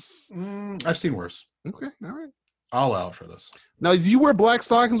 That was... I've seen worse. Okay, all right. I'll allow it for this. Now, do you wear black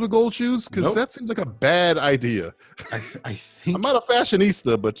stockings with gold shoes? Because Nope. that seems like a bad idea. I think I'm not a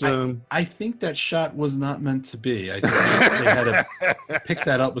fashionista, but I think that shot was not meant to be. I think they had to pick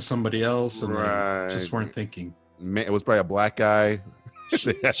that up with somebody else, and they just weren't thinking. Man, it was probably a black guy.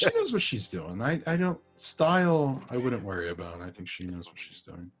 She knows what she's doing. I don't style. I wouldn't worry about. I think she knows what she's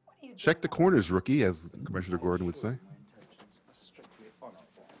doing. What are you Check the corners, rookie, as Commissioner Gordon would say.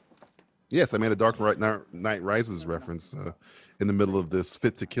 Yes, I made a Dark Knight Rises reference in the middle of this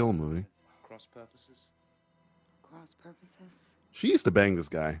Fit to Kill movie. Cross purposes? Cross purposes? She used to bang this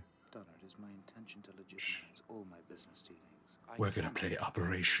guy. Donald, it is my intention to legitimize all my business dealings. We're gonna play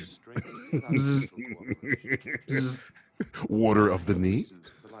Operation. Water of the knee?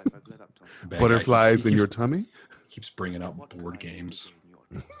 The life I've led up to. The bad Butterflies guy in your tummy? keeps bringing up board games.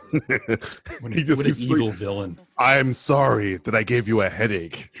 What He just an keeps evil villain. I'm sorry that I gave you a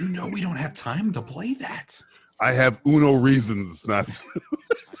headache. You know we don't have time to play that. I have Uno reasons not to.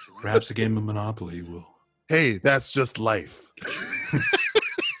 Perhaps a game of Monopoly will. Hey, that's just life.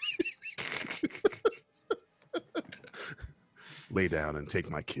 Lay down and take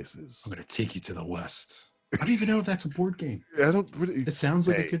my kisses. I'm gonna take you to the West. I don't even know if that's a board game. I don't really. It sounds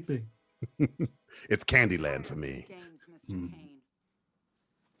like Hey. it could be. It's Candyland for me. Games, Mr. Hmm. Kane.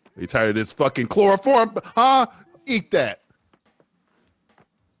 You tired of this fucking chloroform? Huh? Eat that.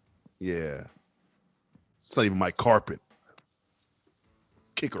 Yeah. It's not even my carpet.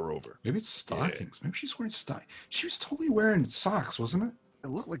 Kick her over. Maybe it's stockings. Maybe she's wearing stock. She was totally wearing socks, wasn't it? It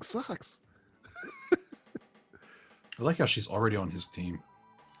looked like socks. I like how she's already on his team.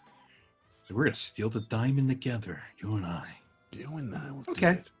 So we're gonna steal the diamond together, you and I. You and I will do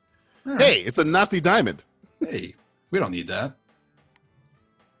Okay. it. All right. Hey, it's a Nazi diamond. Hey, we don't need that.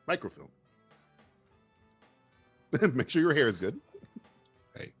 Microfilm. Make sure your hair is good.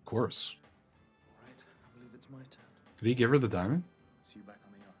 Hey, of course. All right, I believe it's my turn. Did he give her the diamond? See you back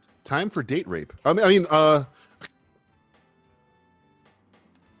on the yacht. Time for date rape.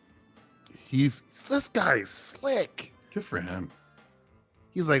 This guy's slick. Good for him.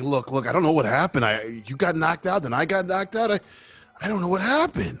 He's like, look, I don't know what happened. You got knocked out, then I got knocked out. I don't know what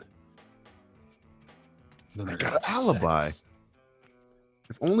happened. Then I they're got gonna an have alibi. sex.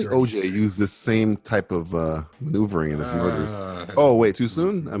 If only Dirty OJ sex. used this same type of maneuvering in his murders. Oh, wait, too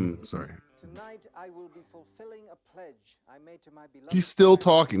soon? I'm sorry. Tonight I will be fulfilling a pledge I made to my beloved He's still friend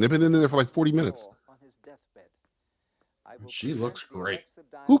talking. They've been in there for like 40 minutes. on his deathbed. I will She looks present the great. Alexa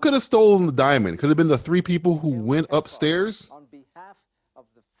diamond Who could have stolen the diamond? Could have been the three people who to went Petrov upstairs. on behalf of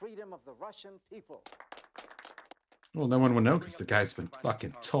the freedom of the Russian people. Well, no one would know because the guy's been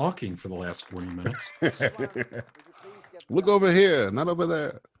fucking talking for the last 40 minutes. Would you please get the Look diamond? over here, not over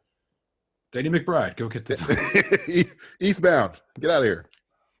there. Danny McBride, go get the Eastbound. Get out of here.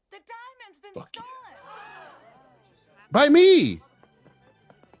 The diamond's been Fuck yeah. stolen. By me.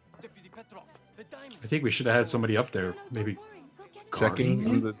 I think we should have had somebody up there, maybe Checking.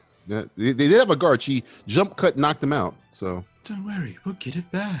 guarding On it. the, yeah, they did have a guard. She jump cut, knocked him out. So Don't worry, we'll get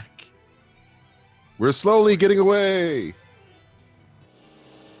it back. we're slowly getting away.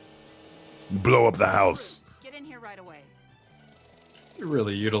 Blow up the house. Get in here right away. You're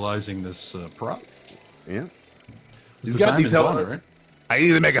really utilizing this prop. Yeah. He's He's got these on, right? I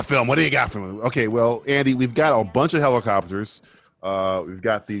need to make a film. What do you got for me? Okay, well, Andy, we've got a bunch of helicopters. We've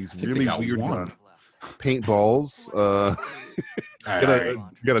got these think they really got weird one. paintballs. All right, got all a, right.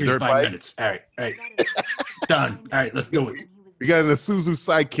 you got a Give me dirt 5 bike. minutes. All right. Done. All right, let's do it. You got an Isuzu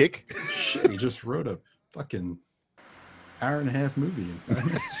Sidekick. Shit, he just wrote a fucking hour and a half movie in 5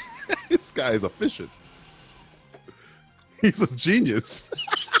 minutes. This guy is efficient. He's a genius.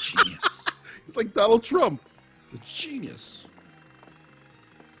 Genius. He's like Donald Trump. The genius. Well,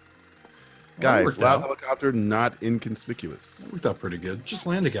 that Guys, worked loud out. helicopter, not inconspicuous. Worked out pretty good. Just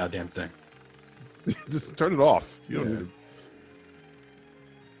land the goddamn thing. Just turn it off. You don't Yeah. need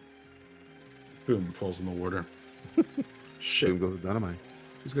Boom, falls in the water. to. Shit. Boom goes the dynamite.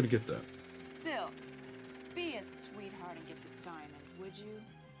 Who's gonna get that? Silk, be a sweetheart and get the diamond, would you?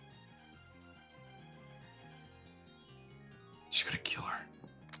 She's gonna kill her.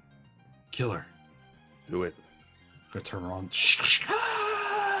 Kill her. Do it. Gonna turn her on.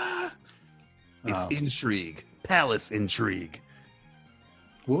 It's intrigue. Palace intrigue.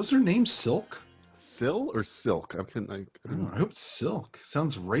 What was her name? Silk? Sill or silk? I couldn't. I don't know. I hope it's Silk.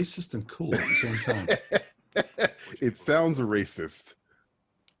 Sounds racist and cool at the same time. It sounds racist.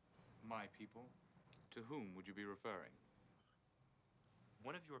 My people? To whom would you be referring?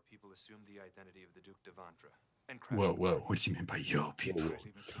 One of your people assumed the identity of the Duke de Vantra and crashed. Whoa, whoa. What do you mean by yo people?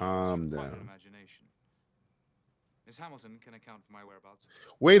 Calm Quite an down. imagination. Miss Hamilton can account for my whereabouts.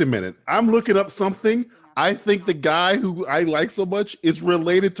 Wait a minute. I'm looking up something. I think the guy who I like so much is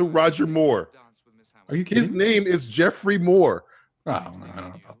related to Roger Moore. Dance with Miss Are you Hamilton. His kidding? name is Jeffrey Moore. Oh, I don't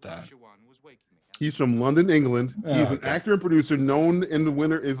know about that. Shawan was waking me. He's from London, England. Oh, He's an okay. actor and producer known in The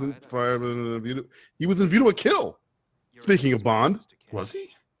Winner Isn't Fire. He was in View to a Kill. Speaking of Bond, Was he?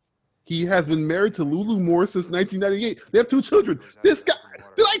 he has been married to Lulu Moore since 1998. They have 2 children. This guy,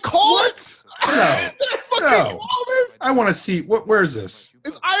 did I call I want to see where is this?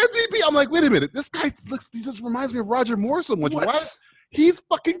 It's IMDb. I'm like, wait a minute. This guy looks. He just reminds me of Roger Moore so much. What? Why? He's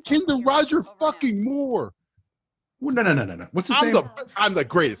fucking kin to Roger fucking Moore. No. What's his name? I'm the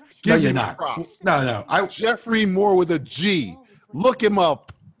greatest. No, Give you're me not. props. No. Jeffrey Moore with a G. Look him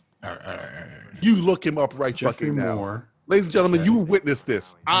up. All right. You look him up right Jeffrey fucking now. Moore. Ladies and gentlemen, you witnessed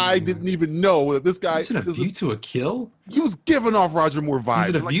this. I didn't even know that this guy. Is it A View to a Kill? He was giving off Roger Moore vibes.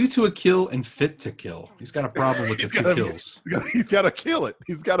 Is it A View to a Kill and Fit to Kill? He's got a problem with the two kills. He's got to kill it.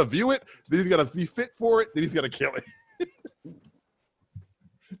 He's got to view it. Then he's got to be fit for it. Then he's got to kill it.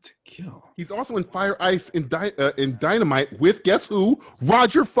 Fit to Kill. He's also in Fire, Ice, and Dynamite with, guess who?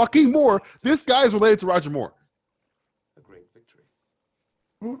 Roger fucking Moore. This guy is related to Roger Moore. A great victory.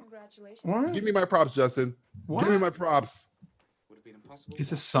 Congratulations. What? Give me my props, Justin. What? Give me my props. Would it be impossible? Is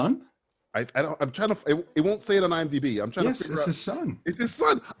his son? I don't. I'm trying to. It won't say it on IMDb. I'm trying to figure Yes, it's out. his son. It's his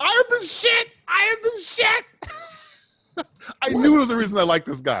son. I am the shit. I am the shit. I knew there was a reason I like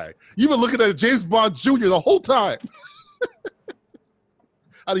this guy. You've been looking at James Bond Jr. the whole time.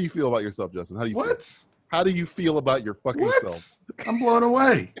 How do you feel about yourself, Justin? How do you feel? How do you feel about your fucking self? I'm blown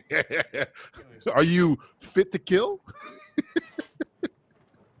away. Are you fit to kill?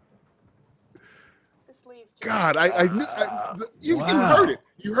 God, you heard it.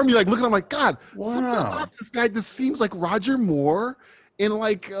 You heard me like looking. I'm like, God, something about this guy. This seems like Roger Moore and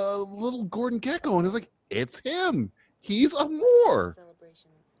like little Gordon Gekko, and it's like it's him. He's a Moore.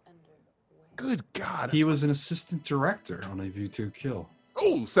 Good God, He was an assistant director on A View to a Kill.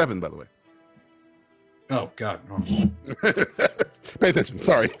 Oh, 7, by the way. Oh God. Oh. Pay attention.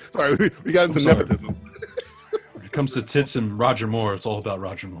 Sorry. We got into nepotism. When it comes to tits and Roger Moore, it's all about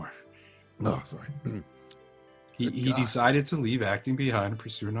Roger Moore. Oh, sorry. He decided to leave acting behind and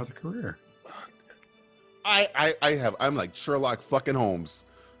pursue another career. I'm like Sherlock fucking Holmes.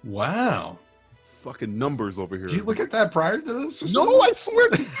 Wow. Fucking numbers over here. Did you look at that prior to this? No, I swear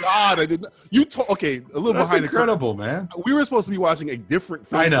to God, I didn't. You told. Okay, a little That's behind. Incredible, man. We were supposed to be watching a different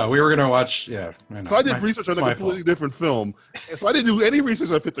film. I know. We were gonna watch. Yeah. I know. So I did research on a completely different film. And so I didn't do any research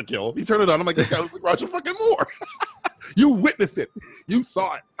on Fit to Kill. He turned it on. I'm like, this guy was like Roger fucking Moore. You witnessed it. You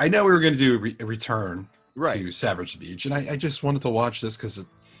saw it. I know we were gonna do a return right to Savage Beach, and I just wanted to watch this because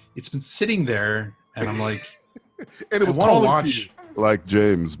it's been sitting there, and I'm like, and it was calling to you like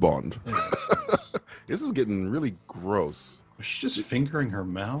James Bond. Yes. This is getting really gross. Was she just fingering her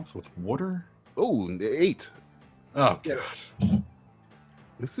mouth with water? Oh, 8. Oh God.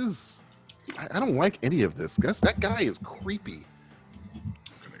 This is. I don't like any of this. That guy is creepy.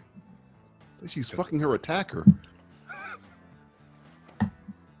 She's fucking her attacker.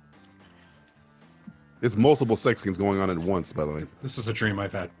 There's multiple sex scenes going on at once, by the way. This is a dream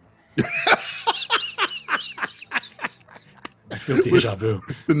I've had. I feel deja vu.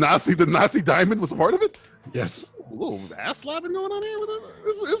 The Nazi diamond was a part of it? Yes. A little ass slapping going on here with it.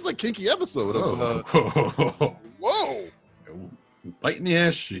 This is a kinky episode of whoa. Bite in the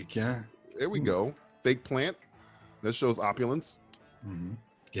ass cheek, yeah. There we go. Fake plant. That shows opulence. Mm-hmm.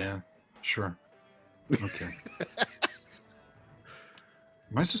 Yeah, sure. Okay.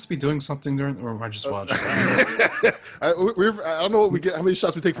 Am I supposed to be doing something during, or am I just watching? I don't know what we get. How many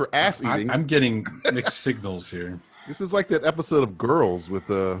shots we take for ass eating? I'm getting mixed signals here. This is like that episode of Girls with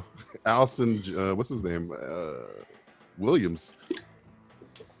Allison. What's his name? Williams.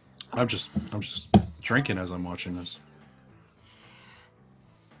 I'm just drinking as I'm watching this.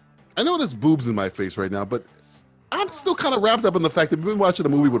 I know there's boobs in my face right now, but I'm still kind of wrapped up in the fact that we've been watching a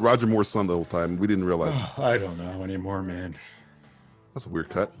movie with Roger Moore's son the whole time. We didn't realize. I don't know anymore, man. That's a weird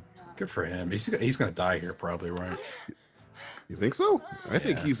cut. Good for him. He's gonna die here, probably, right? You think so? I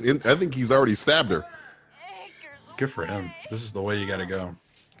think he's in. I think he's already stabbed her. Good for him. This is the way you got to go.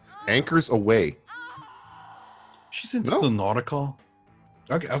 Anchors away. She's into the nautical.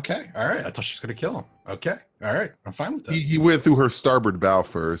 Okay. All right. I thought she was gonna kill him. Okay. All right. I'm fine with that. He went through her starboard bow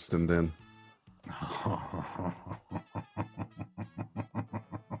first, and then.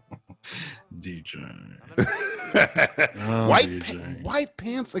 DJ. White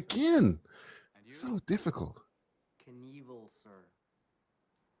pants again. So difficult. Knievel, sir.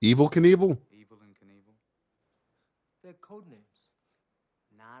 Evil Knievel? Evil and Knievel. They're code names.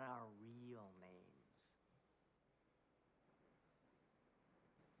 Not our real names.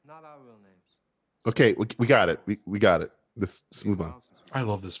 Not our real names. Okay, we got it. We got it. Let's move on. I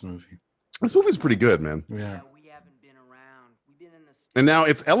love this movie. This movie's pretty good, man. Yeah. And now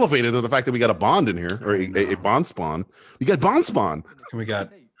it's elevated to the fact that we got a Bond in here, or a Bond Spawn. We got Bond Spawn. And we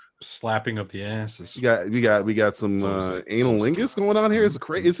got slapping of the asses. We got some anal lingus going on here.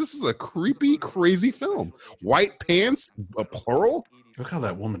 This is a creepy, crazy film. White pants, a plural. Look how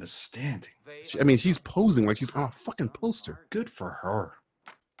that woman is standing. I mean, she's posing like she's on a fucking poster. Good for her.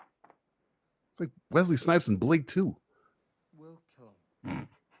 It's like Wesley Snipes and Blade 2. We'll kill him.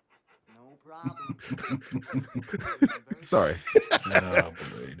 No problem. Sorry.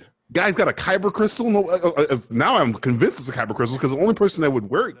 Blade. Guy's got a kyber crystal. No, now I'm convinced it's a kyber crystal because the only person that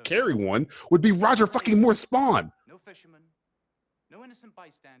would carry one would be Roger fucking Moore Spawn. No fishermen, no innocent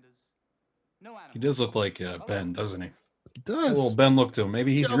bystanders, no animals. He does look like Ben, doesn't he? He does. A little Ben look to him.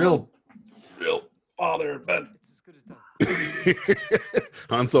 Maybe he's real father Ben. It's as good as done.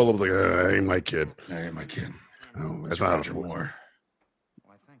 Han Solo was like, "That ain't my kid. That ain't my kid. No, that's It's not Roger Moore."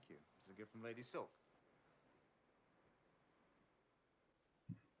 Why, thank you. It's a gift from Lady Silk.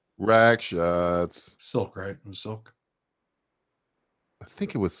 Rack shots. Silk, right? It was Silk. I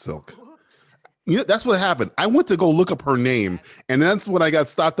think it was Silk. You know, that's what happened. I went to go look up her name, and that's when I got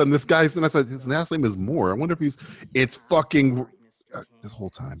stopped on this guy's. And I said, his last name is Moore. I wonder if it's fucking this whole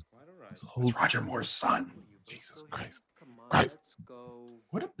time. It's Roger Moore's son. Jesus Christ. Right.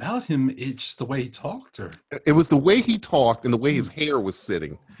 What about him? It's just the way he talked, or it was the way he talked and the way his hair was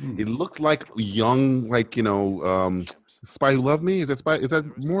sitting. It looked like young, like, you know, Spy Who Loved Me. Is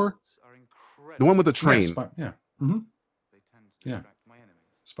that Moore? The one with the train. Yeah. Mm-hmm. Yeah.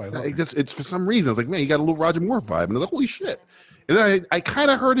 Spy Who Loved Me. It's for some reason. I was like, man, you got a little Roger Moore vibe, and I was like, holy shit. And then I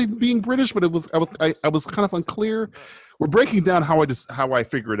kind of heard him being British, but I was kind of unclear. We're breaking down how I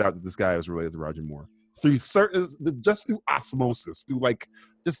figured out that this guy was related to Roger Moore through just through osmosis, through like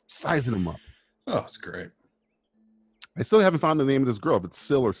just sizing him up. Oh, it's great. I still haven't found the name of this girl. If it's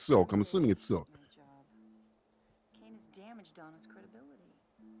Sil or Silk, I'm assuming it's Silk. Kane has damaged Donna's credibility.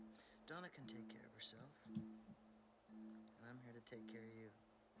 Donna can take care of herself. And I'm here to take care of you.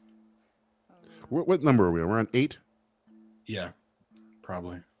 What number are we on? We're on 8? Yeah,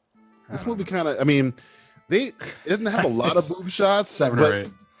 probably. This movie kind of, I mean, it doesn't have a lot of boob shots. 7 or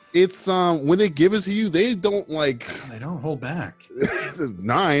 8. It's when they give it to you, they don't like. They don't hold back.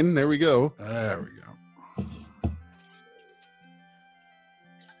 9. There we go. There we go.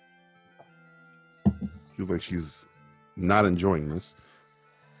 Feels like she's not enjoying this.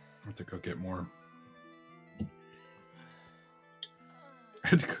 I have to go get more. I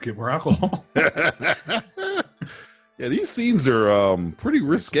had to go get more alcohol. Yeah, these scenes are pretty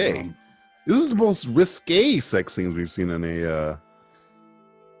risque. This is the most risque sex scenes we've seen in a.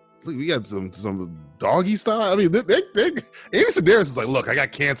 We got some doggy style. I mean, Amy Sedaris was like, "Look, I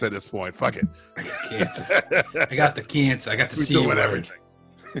got cancer at this point. Fuck it. I got cancer. I got the cancer. I got the C word. Everything.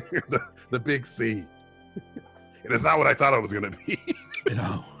 the big C. And it's not what I thought it was gonna be. You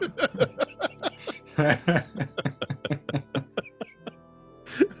know.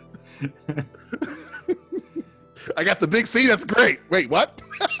 I got the big C. That's great. Wait, what?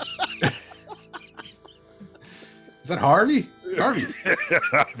 Is that Harvey? Harvey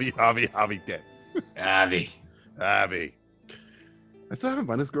dead. Harvey. I still haven't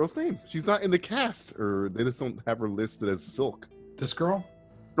found this girl's name. She's not in the cast, or they just don't have her listed as Silk. This girl?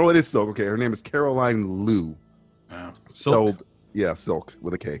 Oh, it is Silk. Okay, her name is Caroline Liu. Silk. Yeah, Silk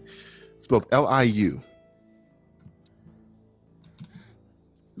with a K. Spelled Liu.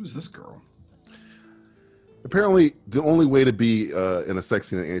 Who's this girl? Apparently, the only way to be in a sex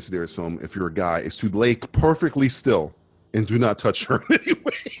scene in an Amy Sedaris film, if you're a guy, is to lay perfectly still and do not touch her in any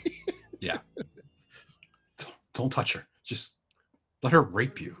way. Yeah. Don't touch her. Just let her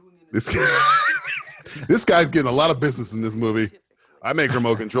rape you. This guy's getting a lot of business in this movie. I make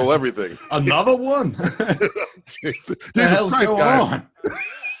remote control everything. Another one? Jesus Christ, guys.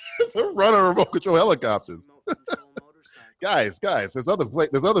 It's a run of remote control helicopters. Guys, there's other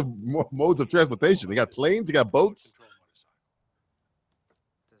modes of transportation. You got planes, you got boats.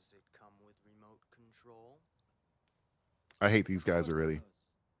 Does it come with remote control? I hate these guys already.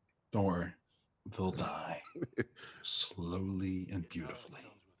 Don't worry. They'll die. Slowly and beautifully.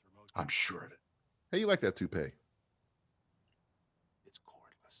 I'm sure of it. How you like that toupee? It's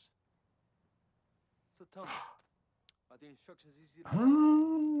cordless. So tell me, are the instructions easy to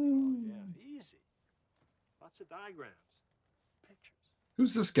Oh, yeah, easy. Lots of diagrams. Pictures.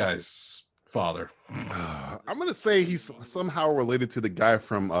 Who's this guy's father? I'm going to say he's somehow related to the guy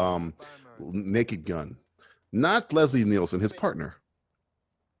from Naked Gun. Not Leslie Nielsen, his partner.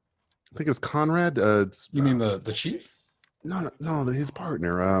 I think it's Conrad. You mean the chief? No, his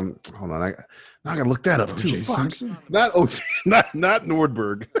partner. Hold on, I gotta look that up too. O.J. Simpson? Not OJ, not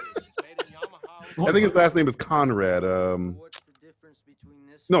Nordberg. I think his last name is Conrad.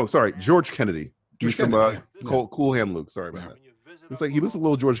 No, sorry, George Kennedy. He's from Cool Hand Luke. Sorry about that. It's like he looks a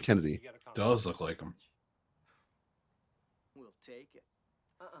little George Kennedy. Does look like him. We'll take it.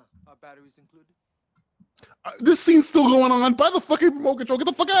 Are batteries included? This scene's still going on. Buy the fucking remote control. Get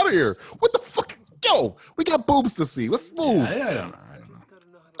the fuck out of here. What the fuck? Yo, we got boobs to see. Let's move. Yeah, I don't know.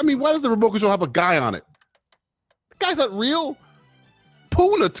 I mean, why does the remote control have a guy on it? The guy's not real.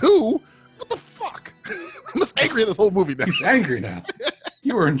 Puna too. What the fuck? I'm just angry at this whole movie now. He's angry now.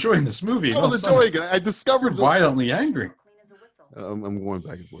 You were enjoying this movie. I was enjoying it. I discovered violently angry. I'm going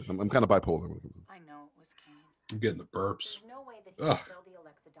back and forth. I'm kind of bipolar. I know it was Kane. I'm getting the burps. There's no way that he Ugh. could sell the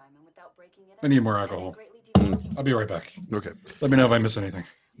Alexa diamond without breaking it. I need more alcohol. I'll be right back. Okay. Let me know if I miss anything.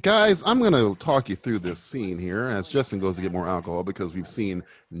 Guys, I'm going to talk you through this scene here as Justin goes to get more alcohol because we've seen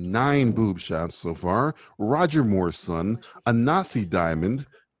 9 boob shots so far. Roger Moore's son, a Nazi diamond.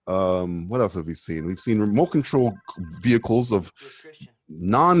 What else have we seen? We've seen remote control vehicles of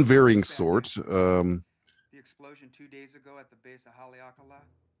non-varying sort. The explosion 2 days ago at the base of Haleakala.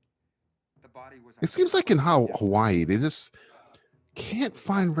 The body was. It seems like in Hawaii, they just can't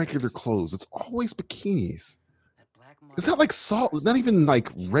find regular clothes. It's always bikinis. It's not like not even like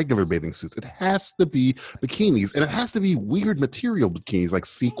regular bathing suits. It has to be bikinis, and it has to be weird material bikinis, like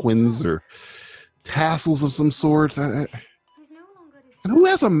sequins or tassels of some sort. And who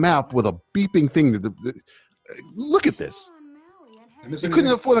has a map with a beeping thing? Look at this. You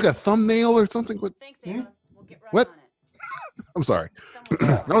couldn't afford like a thumbnail or something. What? I'm sorry.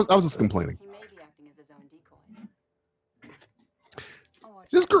 I was just complaining.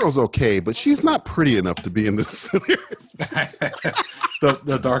 This girl's okay, but she's not pretty enough to be in this.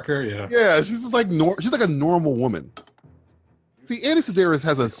 the darker, yeah. Yeah, she's just like she's like a normal woman. See, Annie Sedaris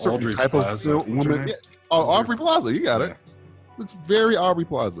has a certain Audrey type Plaza. of woman. Yeah. Oh, Aubrey Plaza, you got it. It's very Aubrey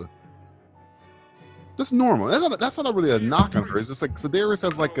Plaza. Just normal. That's not really a knock on her. It's just like Sedaris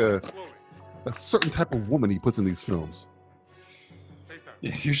has like a certain type of woman he puts in these films.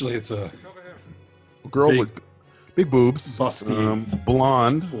 Yeah, usually it's a girl with big boobs, busty,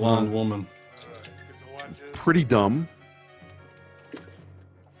 blonde woman, pretty dumb.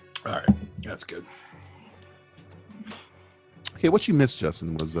 All right, that's good. Okay, what you missed,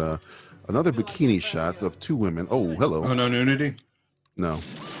 Justin, was another bikini shot of 2 women. Oh, hello. Oh, no nudity? No.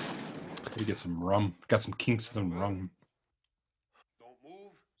 You get some rum. Got some Kingston rum.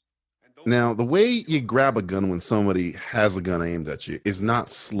 Now, the way you grab a gun when somebody has a gun aimed at you is not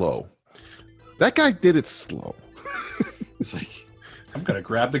slow. That guy did it slow. It's like, I'm going to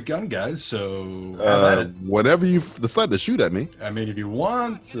grab the gun, guys, so... whatever you decide to shoot at me. I mean, if you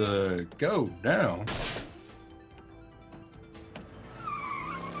want, go now.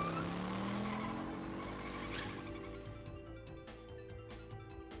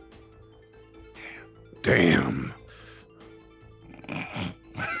 Damn.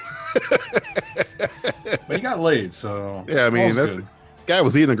 But he got laid, so... Yeah, I mean, that good. guy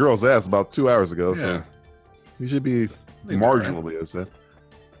was eating a girl's ass about 2 hours ago, Yeah. so he should be marginally upset.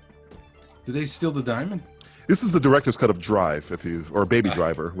 Did they steal the diamond? This is the director's cut of Drive, or Baby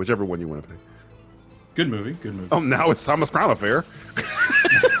Driver, whichever one you want to pick. Good movie, good movie. Oh, now it's Thomas Crown Affair.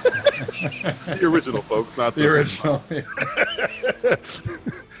 The original, folks, not The original.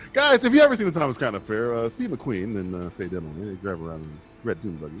 Guys, if you ever seen the Thomas Crown Affair, Steve McQueen and Faye Dunaway, they drive around in a red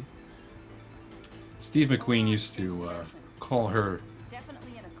dune buggy. Steve McQueen used to call her...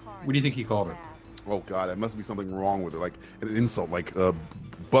 What do you think he called her? Oh, God, that must be something wrong with it, like an insult, like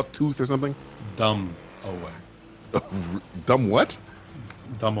buck tooth or something? Dumb away. Dumb what?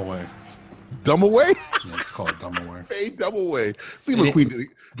 Dumb away. Dumb away? Yeah, it's called Dumb away. Faye Dumb away. Steve They McQueen didn't- did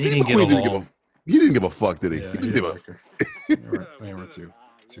they didn't get along. He didn't give a fuck, did he? Yeah, He he didn't give didn't a like her. They were too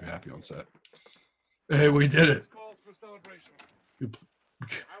happy on set. Hey, we did it.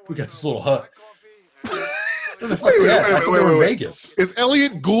 We got this little hut. Where the fuck Wait, we at? I thought we were in wait. Vegas. Is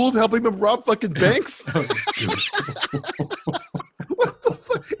Elliot Gould helping them rob fucking banks? What the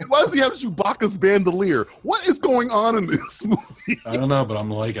fuck? Why does he have Chewbacca's bandolier? What is going on in this movie? I don't know, but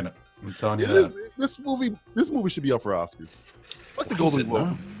I'm liking it. I'm telling you This movie should be up for Oscars. Like the Why is Golden it not?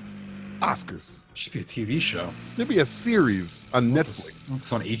 Globes. Oscars. Should be a TV show. There'd be a series on Netflix.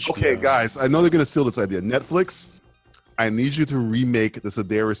 It's on HBO. Okay, guys, I know they're gonna steal this idea. Netflix, I need you to remake the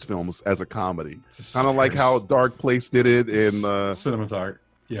Sedaris films as a comedy, kind of like how Dark Place did it in Cinematography.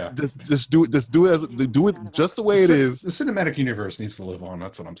 Yeah, just do it just the way it is. The cinematic universe needs to live on.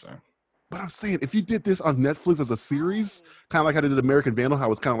 That's what I'm saying. But I'm saying, if you did this on Netflix as a series, kind of like how they did American Vandal, how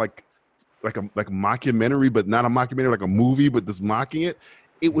it's kind of like a mockumentary, but not a mockumentary, like a movie, but just mocking it,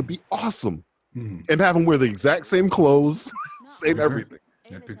 it would be awesome. And have them wear the exact same clothes, same everything.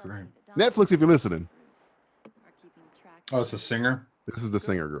 That'd be great. Netflix, if you're listening. Oh, it's a singer? This is the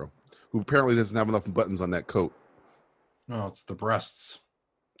singer girl, who apparently doesn't have enough buttons on that coat. No, it's the breasts.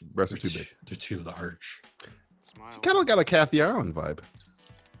 Breasts are too big. They're too large. She kind of got a Kathy Ireland vibe.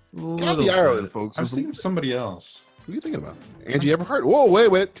 Kathy Ireland, folks. I was thinking of somebody else. Who are you thinking about? Angie Everhart? Whoa,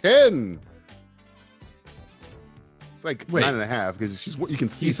 wait, 10. It's like 9.5 because you can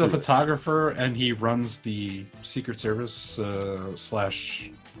see. He's a photographer and he runs the Secret Service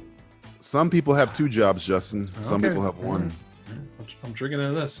slash. Some people have 2 jobs, Justin. Some people have 1. I'm drinking out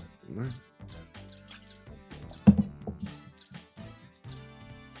of this.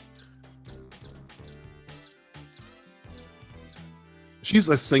 She's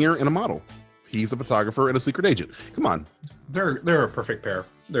a singer and a model. He's a photographer and a secret agent. Come on. They're a perfect pair.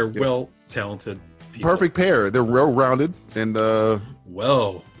 They're well talented people. Perfect pair. They're well rounded and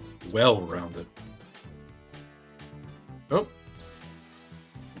well rounded. Oh.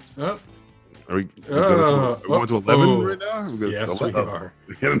 Are we going to 11 right now? Yes, we are.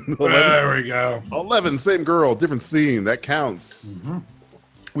 11. There we go. 11, same girl, different scene. That counts. Mm-hmm.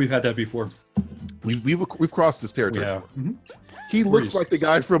 We've had that before. We've crossed this territory. Yeah. Mm-hmm. He looks like the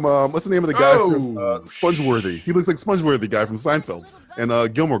guy from what's the name of the guy from Spongeworthy? He looks like Spongeworthy guy from Seinfeld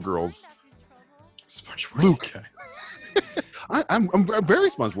and Gilmore Girls. Spongeworthy. Luke. I'm very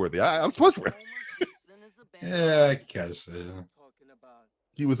Spongeworthy. I'm Spongeworthy. Yeah, I guess.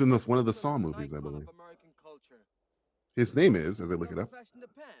 He was in one of the Saw movies, I believe. His name is, as I look it up,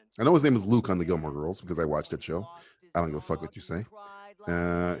 I know his name is Luke on the Gilmore Girls because I watched that show. I don't give a fuck what you say.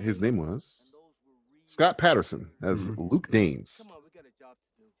 His name was Scott Patterson as Luke Danes.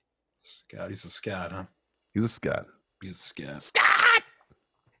 Scott, he's a Scott, huh? He's a Scott. He's a Scott. Scott!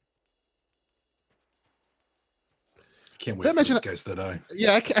 Can't wait for these guys to die.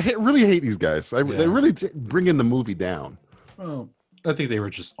 Yeah, I really hate these guys. They really bring the movie down. Well, I think they were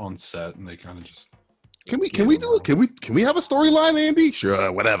just on set and they kind of just. Can we do it? Can we have a storyline, Andy?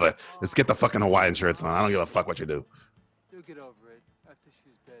 Sure, whatever. Let's get the fucking Hawaiian shirts on. I don't give a fuck what you do. You'll get over it after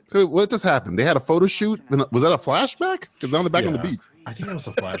she's dead. So what just happened? They had a photo shoot. Was that a flashback? Because now they're back on the beach. I think that was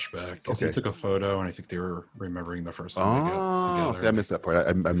a flashback. Because they took a photo and I think they were remembering the first time they got together. See, I missed that part.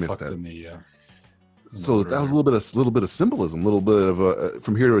 I missed that. In the, so that was a little bit of symbolism, a little bit of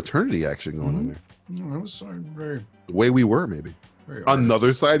from here to eternity action going on there. It was very the way we were, maybe. Another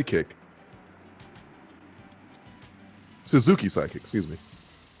sidekick. Suzuki sidekick, excuse me.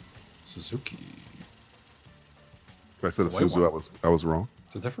 Suzuki. If I said Suzu, I was wrong.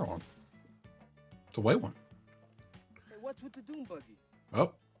 It's a different one. It's a white one. Hey, what's with the Doom buggy?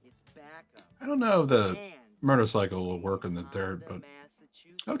 Oh. It's back up. I don't know if the motorcycle will work in the dirt, but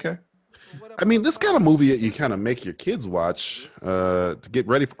okay. I mean, this kind of movie you kind of make your kids watch to get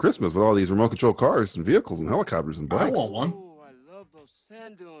ready for Christmas with all these remote control cars and vehicles and helicopters and bikes. I want one. Oh, I love those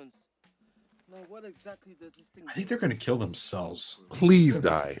sand dunes. Now, what exactly does this thing? I think they're going to kill themselves. Please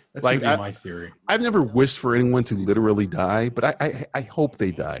die. That's like my theory. I've never wished for anyone to literally die, but I hope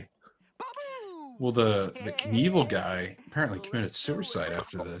they die. Well, the Knievel guy apparently committed suicide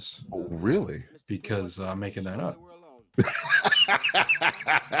after this. Oh, really? Because I'm making that up.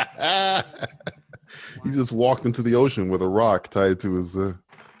 He just walked into the ocean with a rock tied to his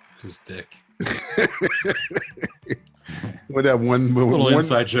dick. Would have one little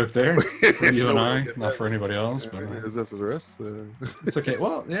inside joke there for you and I, not for anybody else. But is that the rest? It's okay.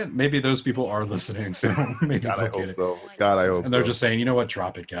 Well, yeah, maybe those people are listening, so maybe God, they'll I hope get it. so. God, I hope. And they're just saying, you know what?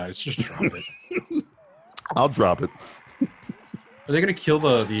 Drop it, guys. Just drop it. I'll drop it. Are they going to kill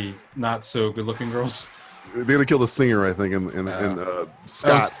the not so good looking girls? They're gonna kill the singer, I think, and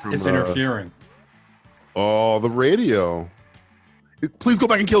Scott from. It's interfering. Oh, the radio! Please go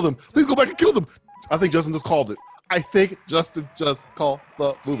back and kill them! Please go back and kill them! I think Justin just called it. I think Justin just called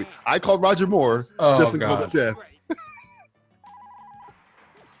the movie. I called Roger Moore. Justin called it death.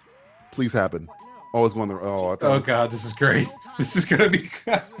 Please happen. Oh, it's going the. Oh God, this is great. This is gonna be.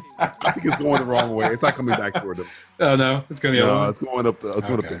 I think it's going the wrong way. It's not coming back toward them. Oh no, it's going the other way. It's going up the. It's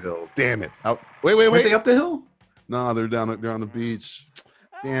going up the hill. Damn it! Wait! Are they up the hill? No, they're down. They're on the beach.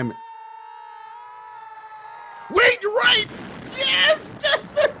 Damn it! Wait, you're right. Yes,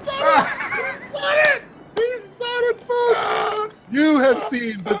 Justin done it. He's done it. He's done it, folks. You have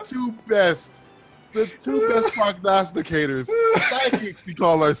seen the two best prognosticators, psychics we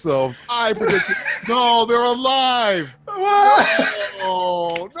call ourselves. I predicted. No, they're alive.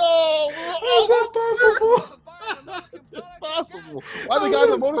 Oh no! How's that possible? It's impossible. Why the guy on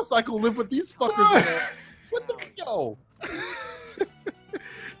the motorcycle live with these fuckers? What the yo?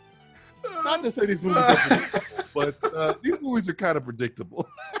 Not to say these movies are predictable, but these movies are kind of predictable.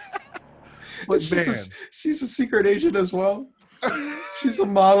 But she's a secret agent as well. She's a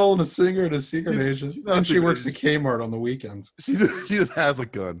model and a singer and a secret agent. And she works at Kmart on the weekends. She just has a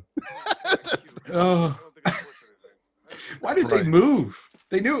gun. Oh. Why did they move?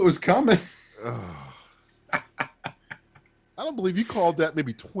 They knew it was coming. I don't believe you called that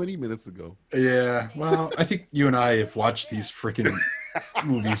maybe 20 minutes ago. Yeah, well, I think you and I have watched these freaking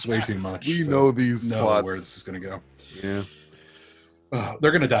movies way too much. We know these know spots. where this is going to go. Yeah.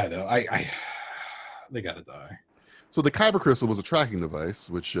 They're going to die, though. They got to die. So the Kyber crystal was a tracking device,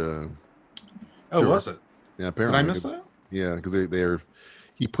 which... was it? Yeah, apparently. Did I miss that? Yeah, because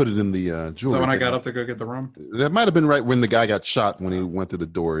he put it in the jewelry. So when I thing. got up to go get the rum? That might have been right when the guy got shot when he went to the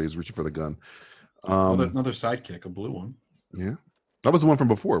door. He was reaching for the gun. Another sidekick, a blue one. Yeah. That was the one from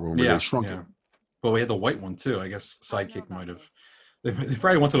before when they shrunk it. Well, we had the white one, too. I guess sidekick might have... They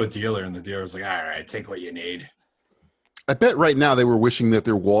probably went to a dealer, and the dealer was like, all right, take what you need. I bet right now they were wishing that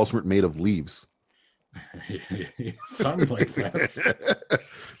their walls weren't made of leaves. Something like that.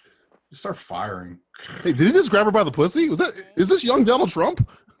 Just start firing. Hey, did he just grab her by the pussy? Is this young Donald Trump?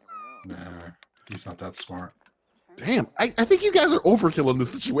 Nah, he's not that smart. Damn, I think you guys are overkill in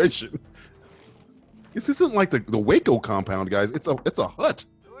this situation. This isn't like the Waco compound, guys. It's a hut.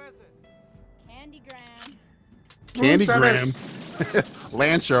 Candy Graham.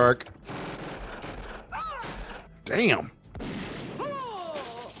 Land Shark. Damn.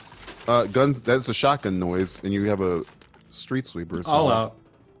 Guns, that's a shotgun noise, and you have a street sweeper. So. All out.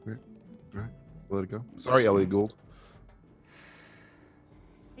 All right. Let it go. Sorry, Elliot Gould.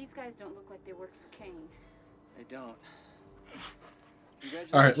 These guys don't look like they work for Kane. They don't.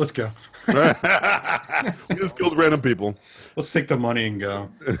 All right, let's go. We just killed random people. Let's take the money and go.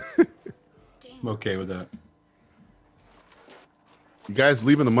 I'm okay with that. You guys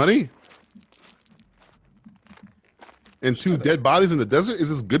leaving the money? And two dead bodies in the desert? Is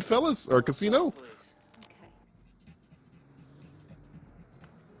this Goodfellas or a casino?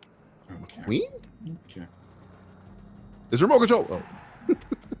 Okay. Queen? Okay. Is remote control? Oh.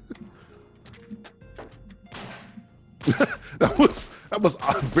 that was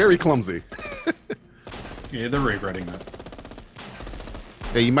very clumsy. Yeah, they're regretting that.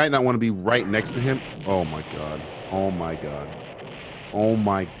 Hey, you might not want to be right next to him. Oh my god. Oh my god. Oh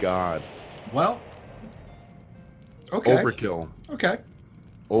my god. Well. Okay. Overkill. Okay.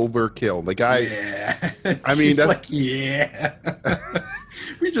 Overkill. The guy. Yeah. I mean, that's like, yeah.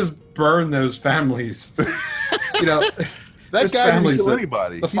 We just burn those families. You know, that guy didn't kill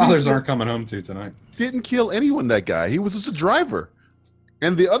anybody. The fathers aren't coming home to tonight. Didn't kill anyone. That guy. He was just a driver.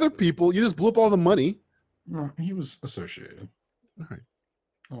 And the other people, you just blew up all the money. No, he was associated. All right.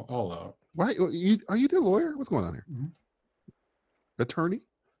 All out. Why are you the lawyer? What's going on here? Mm-hmm. Attorney?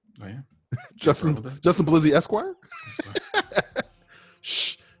 Oh yeah. Justin Blizzy Esquire?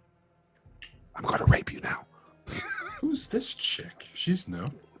 Shh. I'm gonna rape you now. Who's this chick? She's new.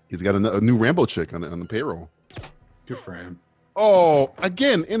 He's got a new Rambo chick on the payroll. Good for him. Oh,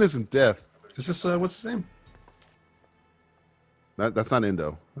 again, innocent death. Is this what's his name? That's not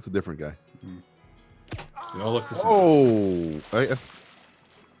Indo. That's a different guy. They all look the same. Oh,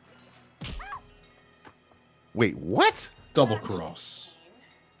 wait, what? Double cross.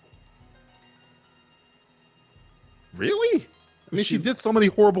 Really? I mean, she did so many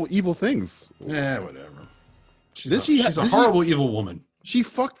horrible, evil things. Yeah, whatever. She's a Did horrible, evil woman. She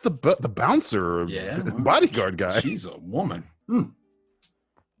fucked the bouncer, bodyguard guy. She's a woman.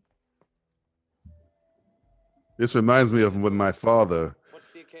 This reminds me of when my father.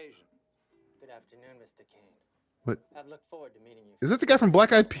 What's the occasion? Good afternoon, Mr. Kane. What? I've looked forward to meeting you. Is that the guy from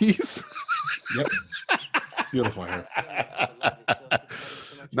Black Eyed Peas? Yep. Beautiful hair.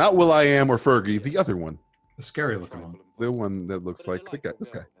 Not Will.i.am or Fergie, the other one. The scary looking one. The one that looks like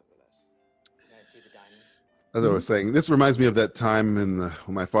this guy. As I was saying, this reminds me of that time when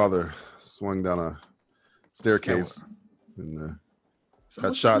my father swung down a staircase and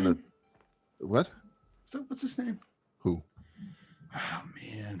got shot in the... What? What's his name? Who? Oh,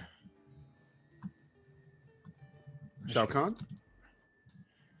 man. Shao Kahn?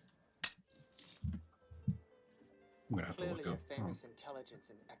 I'm going to have to look Clearly, up. your famous intelligence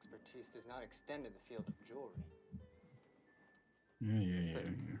and expertise does not extend in the field of jewelry. Yeah.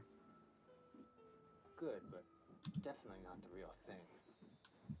 Good, but definitely not the real thing.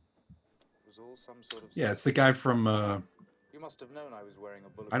 It was all some sort of... Yeah, it's the guy from... You must have known I was wearing a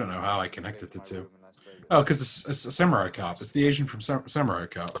bullet. I don't know how I connected the two. Oh, because it's a Samurai Cop. It's the Asian from Samurai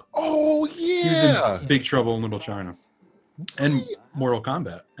Cop. Oh, He was in Big Trouble in Little China. And Mortal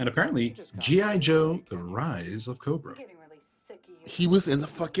Kombat. And apparently, G.I. Joe, The Rise of Cobra. He was in the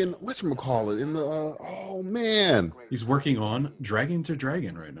fucking... whatchamacallit? In the... oh, man. He's working on Dragon to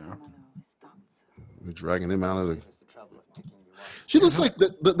Dragon right now. We're dragging him out of the... She looks like...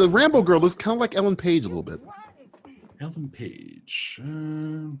 The Rambo girl looks kind of like Ellen Page a little bit. Ellen Page. A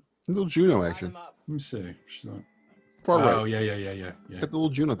little Juno action. Let me see. She's not... Far right. Oh, yeah. Got the little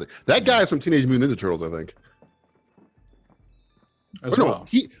Juno thing. That guy is from Teenage Mutant Ninja Turtles, I think. As no, well.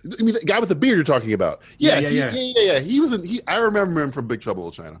 I mean, the guy with the beard you're talking about. Yeah. He was in. I remember him from Big Trouble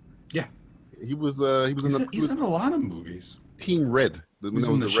in China. Yeah. He was. He's in a lot of movies. Team Red. He was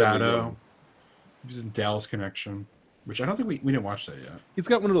in The Shadow. He was in Dallas Connection, which I don't think we didn't watch that yet. He's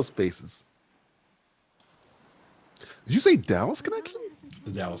got one of those faces. Did you say Dallas Connection?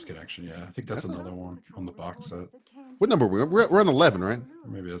 The Dallas Connection, yeah. I think that's another one on the box set. What number are we? We're on 11, right? Or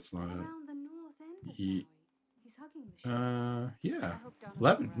maybe that's not it. Yeah.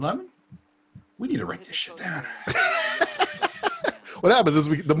 11? 11? We need to write this shit down. What happens is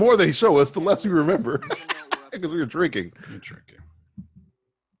the more they show us, the less we remember. Because we were drinking. You're drinking.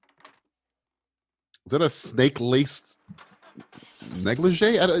 Is that a snake-laced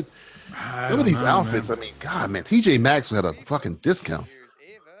negligee? Look at these outfits. Man. I mean, God, man. TJ Maxx had a fucking discount. Here's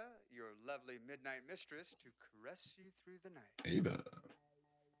Ava, your lovely midnight mistress, to caress you through the night. Ava.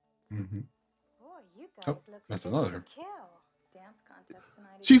 Mm-hmm. Boy, you guys Oh, that's another. Dance contest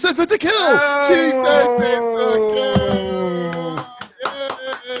tonight. She said fit to kill. Oh! She said fit to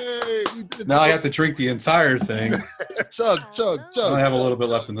kill. Now I have to drink the entire thing. Chug. I have a little bit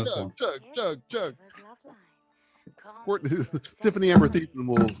left in this one. Chug. Tiffany Amber Thief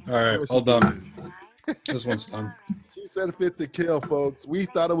will. All right, all done. This one's done. She said fit to kill, folks. We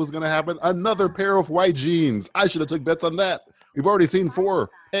thought it was going to happen. Another pair of white jeans. I should have took bets on that. We've already seen 4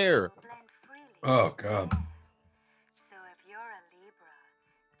 pair. Oh, God.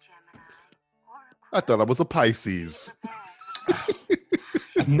 I thought I was a Pisces.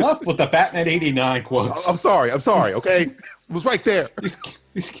 Enough with the Batman 89 quotes. I'm sorry. Okay, it was right there.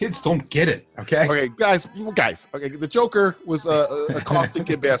 These kids don't get it. Okay. Okay, guys. Okay, the Joker was accosting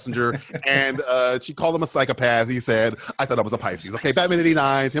Kim Basinger, and she called him a psychopath. He said, "I thought I was a Pisces." Okay, Batman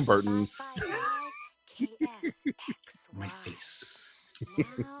 89, Tim Burton. My face.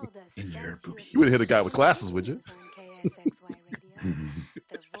 In your booby. You would have hit a guy with glasses, would you?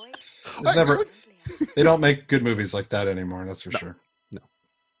 They don't make good movies like that anymore. That's for sure. No,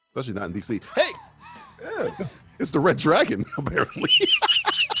 especially not in DC. Hey, it's the Red Dragon. Apparently,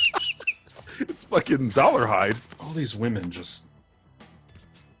 it's fucking Dollarhide. All these women just.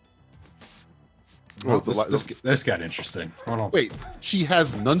 Oh, this got interesting. Hold on. Wait, she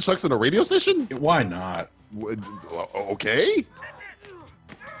has nunchucks in a radio station? Why not? Okay.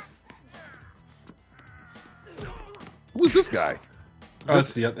 Who is this guy? Oh,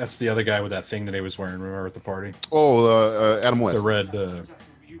 that's the other guy with that thing that he was wearing. Remember at the party? Oh, Adam West. The red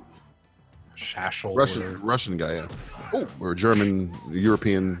Shashel. Russian guy. Yeah. Oh, or German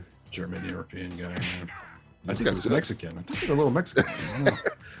European guy. Yeah. I think it's Mexican. I think they're a little Mexican.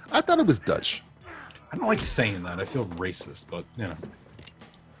 I thought it was Dutch. I don't like saying that. I feel racist, but you know.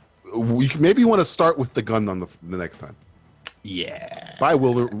 Maybe you want to start with the gun on the next time. Yeah. Bye,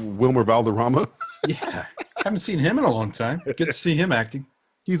 Wilmer Valderrama. Yeah. Haven't seen him in a long time. Good to see him acting.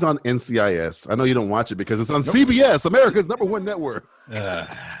 He's on NCIS. I know you don't watch it because it's on CBS, America's #1 network. Thanks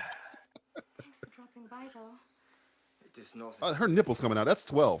for dropping by, though. It is not. Her nipple's coming out. That's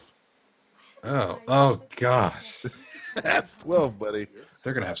 12. Oh gosh. That's 12, buddy.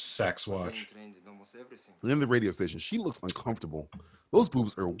 They're gonna have sex watch. In the radio station, she looks uncomfortable. Those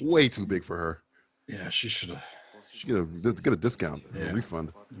boobs are way too big for her. Yeah, she should have. She get a discount, a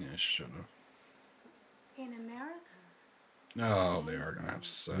refund. Yeah, she should have. In America. Oh, they are gonna have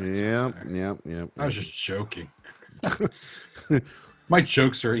sex. Yeah. I was just joking. My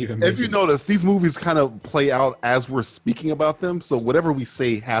jokes are even. If you notice, these movies kind of play out as we're speaking about them, so whatever we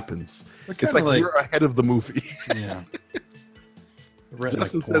say happens. It's like we're ahead of the movie. Yeah.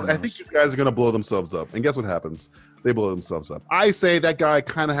 Justin says, I think these guys are going to blow themselves up. And guess what happens? They blow themselves up. I say that guy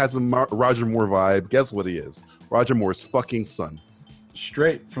kind of has a Roger Moore vibe. Guess what he is? Roger Moore's fucking son.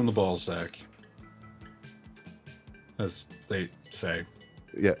 Straight from the ball sack. As they say.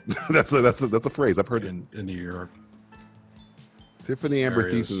 Yeah, that's a phrase. I've heard in New York. Tiffany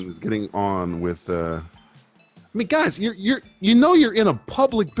Amber Thiessen is getting on with I mean, guys, you're in a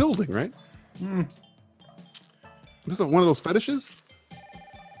public building, right? This is one of those fetishes?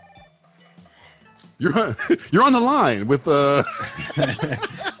 You're on the line with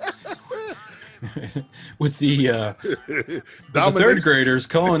with the third graders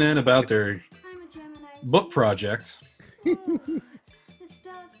calling in about their book project. The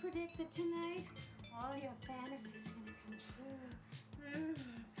stars predict that tonight all your fantasies are going to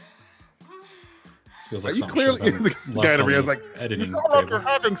come true. Feels like are you clearly the guy over here is like editing you sound like you're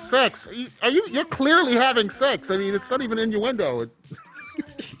having sex. You're clearly having sex. I mean, it's not even innuendo.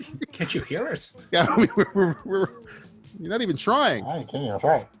 Can't you hear it? Yeah, I mean, we're you're not even trying. I can hear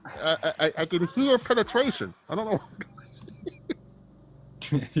it. I can hear penetration. I don't know.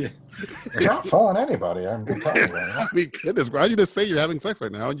 You're not fooling anybody. I'm telling you. I mean, goodness, why you just say you're having sex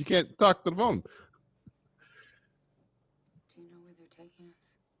right now and you can't talk to the phone? Do you know where they're taking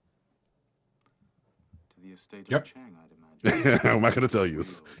us? To the estate Yep. of Chang, I'd imagine. I'm not going to tell you.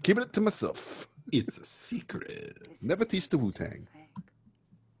 Keeping it to myself. It's a secret. Never teach the Wu-Tang.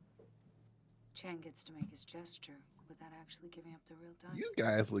 Chang gets to make his gesture without actually giving up the real diamond. You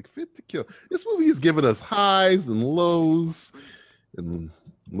guys look fit to kill. This movie has given us highs and lows and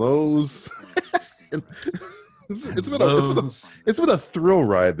lows. And it's been a thrill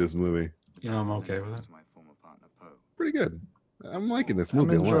ride, this movie. You know, I'm okay with it. Pretty good. I'm liking this I'm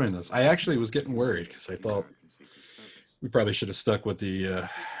movie. a lot. enjoying this. I actually was getting worried because I thought we probably should have stuck with the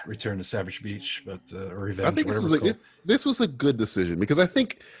Return to Savage Beach, but or Revenge. I think whatever this was a good decision because I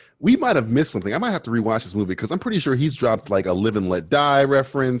think we might have missed something. I might have to rewatch this movie because I'm pretty sure he's dropped like a Live and Let Die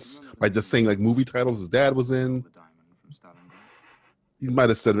reference by just saying like movie titles his dad was in. He might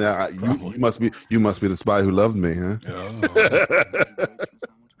have said, "You must be the spy who loved me, huh?" Oh.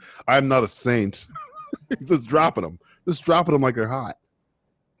 I'm not a saint. He's just dropping them like they're hot.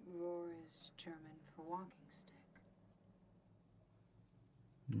 Roar is German for walking stick.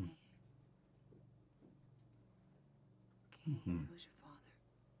 Mhm.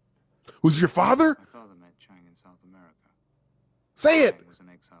 Who's your father? My father met Chang in South America. Say it. Chang was an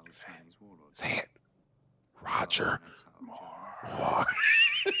exiled Chinese warlord. Say it. Roger Moore. Moore.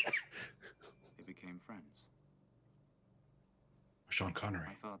 They became friends. Sean Connery.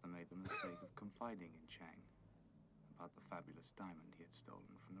 My father made the mistake of confiding in Chang about the fabulous diamond he had stolen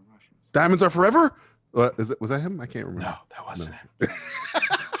from the Russians. Diamonds are forever. Was that him? I can't remember. No, that wasn't him.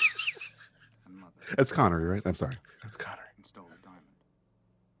 That's Connery, right? I'm sorry. That's Connery. And stole the diamond.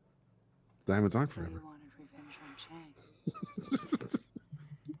 Diamonds aren't So forever. you wanted revenge on Chang. That's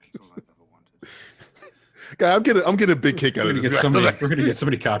all I've ever wanted. God, I'm getting a big kick out We're of gonna, this. we're gonna get so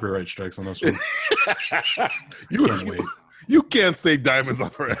many copyright strikes on this one. Can't wait. You can't say diamonds are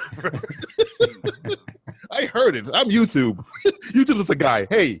forever. I heard it. I'm YouTube. YouTube is a guy.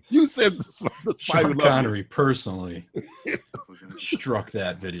 Hey, you said the spy who Sean loved Connery personally struck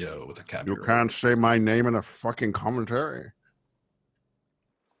that video with a you. copyright. You can't say my name in a fucking commentary.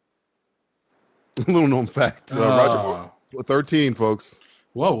 Little known fact. Roger Moore, 13, folks.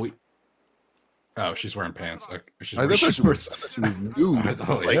 Whoa. Oh, she's wearing pants. She's I wearing thought she was nude.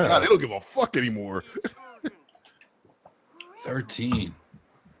 Oh, Like, yeah. God, they don't give a fuck anymore. 13.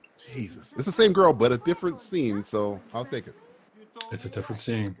 Jesus. It's the same girl, but a different scene, so I'll take it. It's a different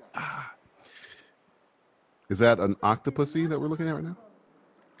scene. Is that an octopussy that we're looking at right now?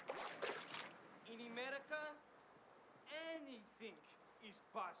 In America, anything is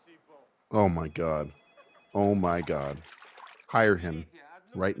possible. Oh my God. Oh my God. Hire him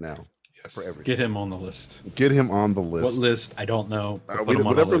right now. Yes. For everything. Get him on the list. Get him on the list. What list? I don't know. But put him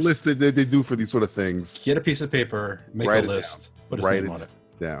on Whatever a list. list they do for these sort of things. Get a piece of paper, make Write a it list, down. put his Write name it on it.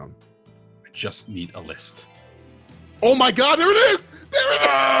 down. I just need a list. Oh my God, there it is! There it is!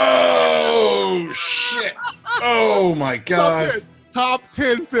 Oh shit! Oh my God! Top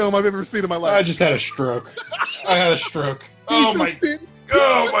 10 film I've ever seen in my life. I just had a stroke. I had a stroke. Oh my! did-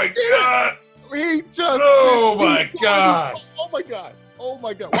 Oh my God! He just Oh did- my God! Oh my God! Oh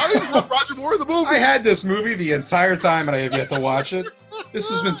my God! Why didn't you have Roger Moore in the movie? I had this movie the entire time and I have yet to watch it. This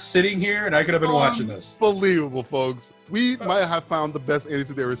has been sitting here and I could have been watching this. Unbelievable, folks. We might have found the best Andy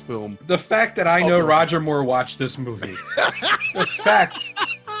Sedaris film. The fact that I know Also- Roger Moore watched this movie. The fact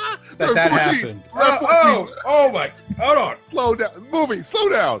that They're 14. happened. They're 14. Oh my! Hold on. Slow down. Movie. Slow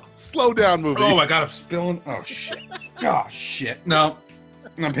down. Slow down, movie. Oh my God! I'm spilling. Oh shit! Oh shit! No,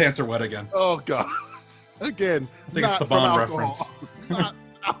 my pants are wet again. Oh God. Again, I think it's the not from Bond alcohol. Not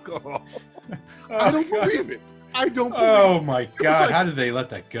alcohol. Oh, I don't God. believe it. I don't believe Oh it. my It was God! like- How did they let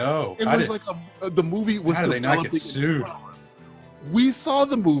that go? It How was did- like the movie was how did they not developing get sued? in front of us. We saw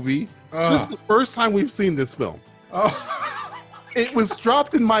the movie. This is Ugh. the first time we've seen this film. Oh. It was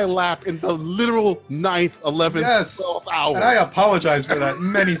dropped in my lap in the literal 9th, 11th, Yes. 12th hour. And I apologize for that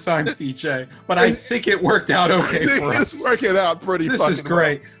many times, DJ, but I think it worked out okay for us. It's working out pretty This fucking is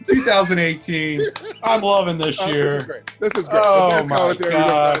great. 2018. I'm loving this well. year. This is great. This is great. Oh The best my commentary we've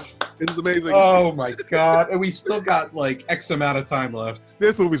God. done. It is amazing. Oh my God. And we still got like X amount of time left.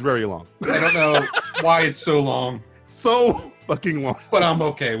 This movie's very long. I don't know why it's so long, So fucking long. but I'm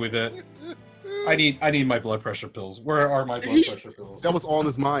okay with it. I need my blood pressure pills. Where are my blood pressure pills? That was all in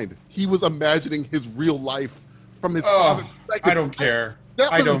his mind. He was imagining his real life from his Oh, father's perspective. I don't care.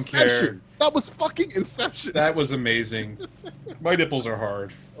 That I was don't Inception. care. That was fucking Inception. That was amazing. My nipples are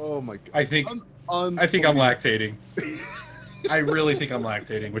hard. Oh my God. I think I'm lactating. I really think I'm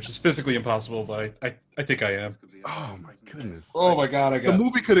lactating, which is physically impossible, but I think I am. Oh my goodness. Oh my god, I got the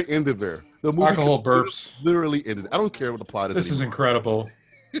movie could have ended there. The movie alcohol could've burps. literally ended. I don't care what the plot is. This is anymore. incredible.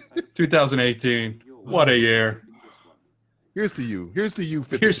 2018. What a year. Here's to you. Here's to you.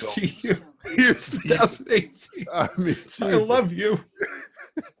 Here's to you. Here's to 2018. I mean, I love you.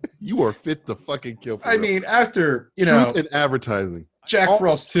 You are fit to fucking kill. For I real. mean, after Truth in advertising. Jack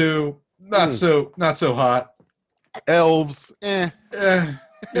Frost 2, not so hot. Elves,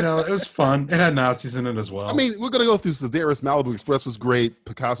 You know, it was fun. It had Nazis in it as well. I mean, we're gonna go through Sedaris. Malibu Express was great.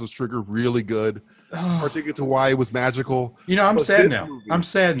 Picasso's Trigger, really good. Hard to get to why it was magical. You know, I'm But sad this now. movie- I'm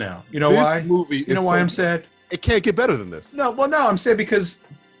sad now. You know this why? movie You know is why so I'm good. sad? It can't get better than this. No, I'm sad because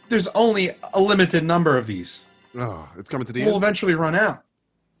there's only a limited number of these. Oh, it's coming to the We'll end. eventually run out.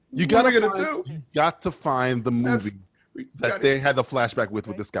 You What am I gotta gonna find, do? You got to find the movie that they had the flashback with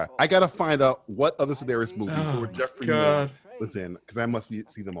this guy. I gotta find out what other Sedaris movie where Jeffrey Moore God. was in because I must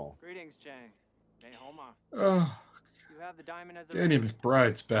see them all. Greetings, Chang. Nehoma. Oh, You have the diamond as a Danny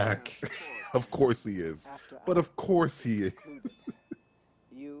McBride's back. Of course he is, but of course he is.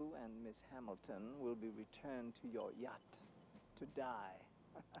 You and Miss Hamilton will be returned to your yacht to die.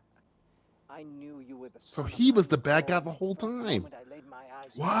 I knew you were the So he was the bad guy the whole time.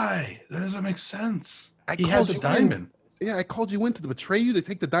 Why? That doesn't make sense. I He had called the you diamond. Yeah, I called you in to betray you. They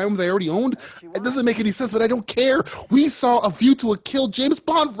take the diamond they already owned. It doesn't make any sense, but I don't care. We saw a View to a Kill James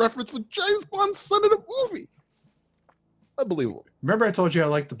Bond reference with James Bond's son in the movie. Unbelievable. Remember I told you I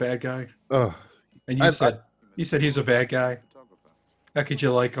liked the bad guy? Ugh. And you said he's a bad guy. How could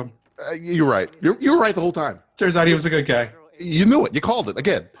you like him? You're right. You're right the whole time. Turns out he was a good guy. You knew it. You called it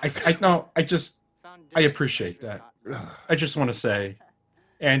again. I appreciate that. I just want to say,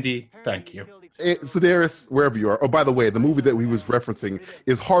 Andy, thank you. Sedaris, wherever you are. Oh, by the way, the movie that we was referencing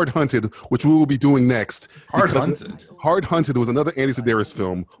is Hard Hunted, which we will be doing next. Hard Hunted was another Andy Sedaris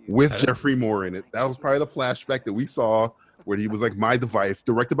film with Jeffrey Moore in it. That was probably the flashback that we saw where he was like my device,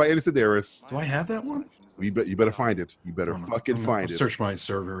 directed by Andy Sedaris. Do I have that one? You better find it. You better fucking find it. Search my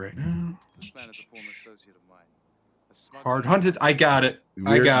server right now. Hard Hunted. I got it.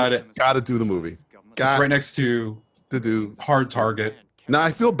 I got it. Got to do the movie. It's right next to do Hard Target. Now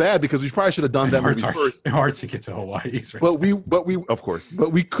I feel bad because we probably should have done that movie first. Hard to get to Hawaii. But we of course,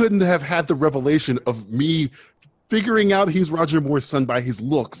 but we couldn't have had the revelation of me figuring out he's Roger Moore's son by his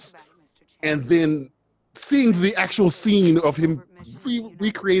looks, and then seeing the actual scene of him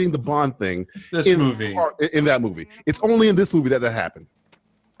recreating the Bond thing. In that movie, it's only in this movie that happened.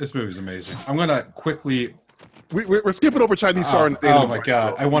 This movie's amazing. I'm gonna quickly. We're skipping over Chinese Star. And oh my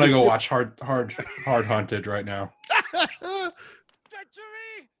god! I want to go watch Hard Hunted right now.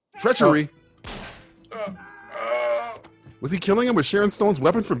 Treachery. Was he killing him with Sharon Stone's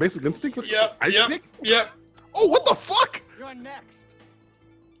weapon from Basic Instinct? Yep. Ice pick? Yep. Oh, what the fuck? You're next.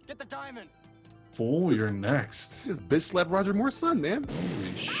 Get the diamond. Fool, you're next. This bitch slapped Roger Moore's son, man.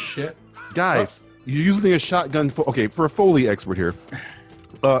 Holy shit. Guys, you're using a shotgun. For a Foley expert here.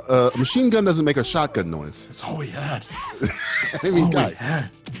 A machine gun doesn't make a shotgun noise. That's all we had. I mean, guys,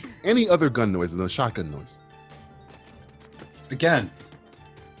 any other gun noise than a shotgun noise. Again,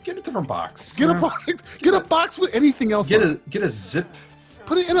 get a different box. Get a box. Get a box with anything else. Get a zip.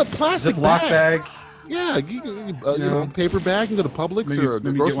 Put it in a plastic Ziploc bag. Yeah, you know, paper bag. You can go to Publix or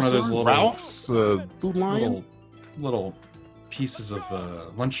maybe grocery get one of those store, little Ralph's, Food Lion. Little pieces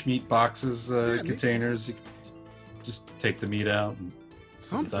of lunch meat boxes, containers. You just take the meat out and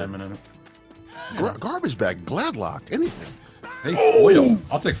put the diamond in it. Garbage bag, Gladlock, anything. Hey, foil.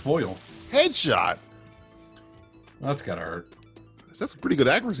 I'll take foil. Headshot. That's gotta hurt. That's pretty good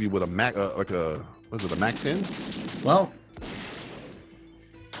accuracy with a Mac, what is it, a Mac 10? Well,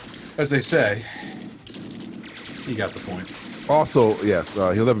 as they say, you got the point. Also, yes,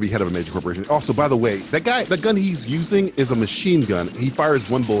 he'll never be head of a major corporation. Also, by the way, that gun he's using is a machine gun. He fires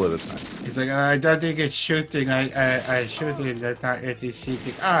one bullet at a time. He's like, I don't think it's shooting. I shoot it. It is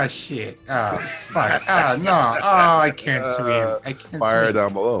shooting. Oh shit. Oh fuck. Oh no. Oh, I can't swim. I can't Fire swim.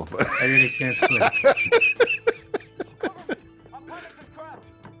 down below. I really can't swim.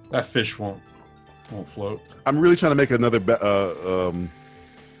 That fish won't float. I'm really trying to make another.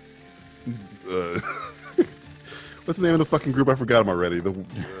 What's the name of the fucking group? I forgot them already. The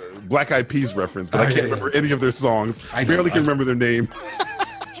Black Eyed Peas reference, but I can't remember any of their songs. I barely can remember their name.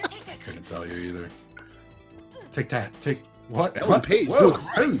 Couldn't tell you either. Take that. Take what? Ellen What? Page. Whoa. Look.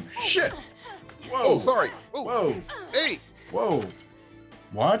 Oh shit. Whoa. Oh, sorry. Oh. Whoa. Hey. Whoa.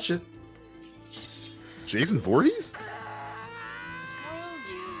 Watch it. Jason Voorhees?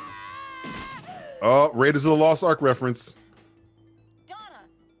 Oh, Raiders of the Lost Ark reference.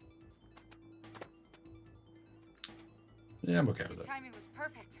 Yeah, I'm okay with The it. timing was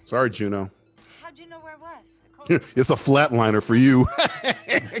perfect. Sorry, Juno. How'd you know where it was? It's a flatliner for you.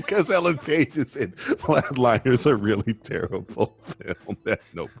 Because Ellen Page is in Flatliners, a really terrible film that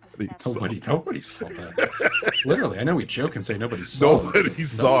nobody saw. Nobody saw that. Literally, I know we joke and say nobody saw it. Nobody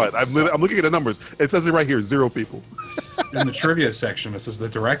saw it. I'm looking at the numbers. It says it right here, 0 people. In the trivia section, it says the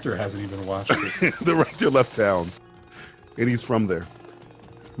director hasn't even watched it. The director left town, and he's from there.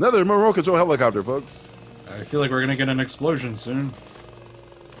 Another remote control helicopter, folks. I feel like we're gonna get an explosion soon.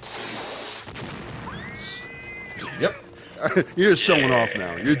 Yep. You're just showing off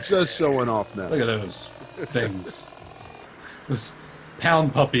now. You're just showing off now. Look at those things. Those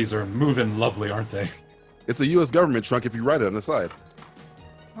pound puppies are moving lovely, aren't they? It's a U.S. government trunk if you write it on the side.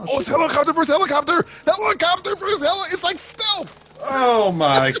 Oh, it's helicopter versus helicopter! Helicopter versus helicopter! It's like stealth! Oh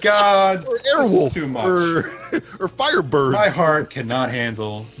my god! Or Airwolf. Too much. Or Firebirds. My heart cannot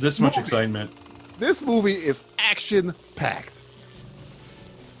handle this much excitement. This movie is action-packed.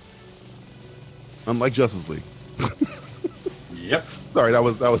 Unlike Justice League. Yep. Sorry, it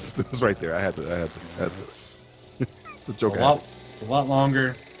was right there. I had to. It's a joke. It's a lot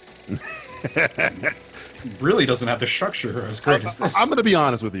longer. Really doesn't have the structure as great as this. I'm going to be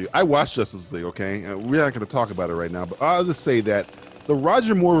honest with you. I watched Justice League, okay? We're not going to talk about it right now, but I'll just say that the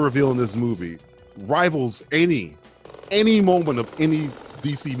Roger Moore reveal in this movie rivals any moment of any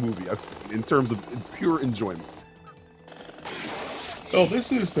DC movie I've seen in terms of pure enjoyment. Oh,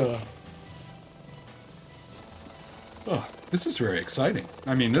 this is this is very exciting.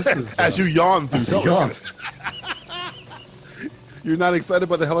 I mean, this is as you yawn through as I yawned. You're not excited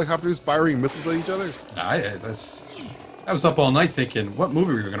about the helicopters firing missiles at each other? I was up all night thinking what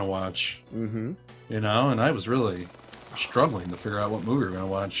movie we were going to watch. Mm-hmm. You know, and I was really struggling to figure out what movie we were going to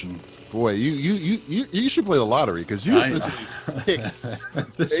watch. And boy, you should play the lottery because you essentially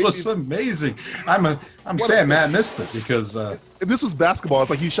picked. This was amazing. I'm sad Matt missed it because if this was basketball, it's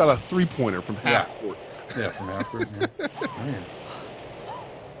like you shot a 3-pointer from half court. Yeah, from half court. Yeah. Man.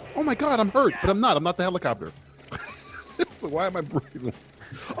 Oh my God, I'm hurt, but I'm not. I'm not the helicopter. So why am I breathing?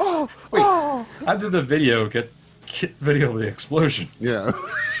 Oh, wait! Oh. How did the video get video of the explosion? Yeah.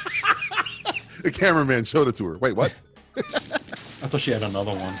 The cameraman showed it to her. Wait, what? I thought she had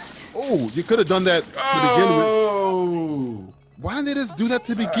another one. Oh, you could have done that to begin with. Why didn't they just do that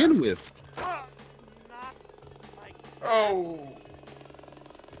to begin with? Oh.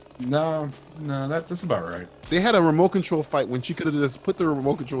 No, that's about right. They had a remote control fight when she could have just put the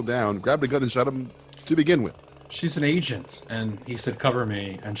remote control down, grabbed a gun, and shot him to begin with. She's an agent, and he said, "Cover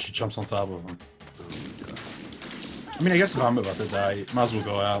me," and she jumps on top of him. I mean, I guess if I'm about to die, might as well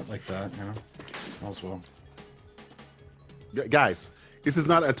go out like that, you know? Might as well. Guys, this is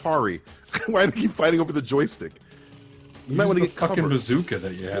not Atari. Why do they keep fighting over the joystick? You might want to get fucking covered. Bazooka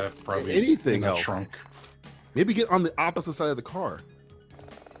that you have, probably. Anything in the else. Trunk. Maybe get on the opposite side of the car.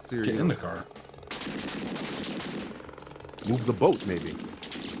 So Get in the car. Move the boat, maybe.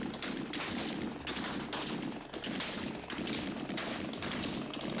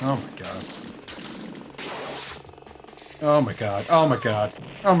 Oh my god. Oh my god. Oh my god.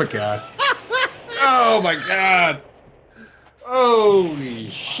 Oh my god. Oh my god. Holy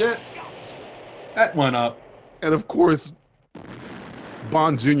shit. That went up. And of course,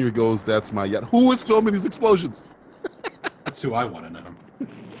 Bond Jr. goes, "That's my yacht." Who is filming these explosions? That's who I want to know.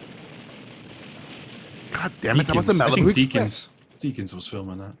 God damn it, that was the I Malibu think Express. Deakins was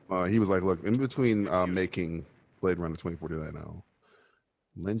filming that. He was like, "Look, in between making Blade Runner 2049, I'll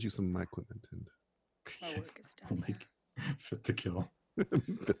lend you some of my equipment." And My work is done. Like, Fit to Kill.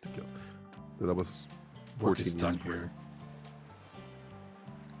 Fit to Kill. That was Work 14 is years done ago. here.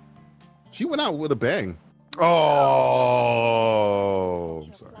 She went out with a bang. Oh,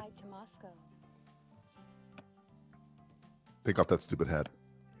 I'm sorry. Flight to Moscow. Take off that stupid hat.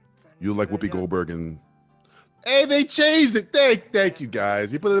 You look like Whoopi Goldberg and. Hey, they changed it. Thank you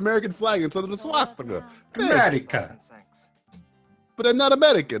guys. You put an American flag instead of the swastika. America. But I'm not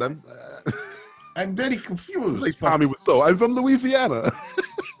American. I'm very confused. Like Tommy Wiseau. I'm from Louisiana.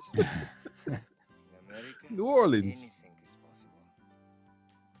 New Orleans.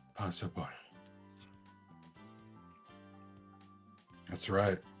 Possible. That's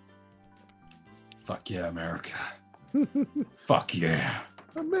right. Fuck yeah, America. Fuck yeah.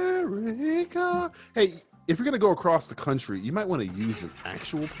 America. Hey, if you're gonna go across the country, you might want to use an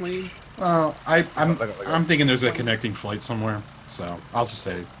actual plane. Well, I'm thinking there's a connecting flight somewhere, so I'll just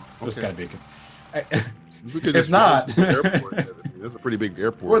say there's Okay. gotta be. If not, there's a pretty big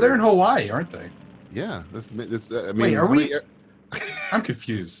airport. Well, they're in Hawaii, aren't they? Yeah, I mean, Wait, are how we? many I'm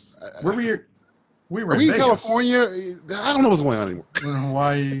confused. We were Are in we in Vegas. California? I don't know what's going on anymore. We're in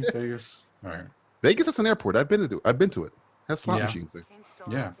Hawaii, Vegas. All right. Vegas, that's an airport. I've been to it. Has slot Yeah. machines there. Kane's still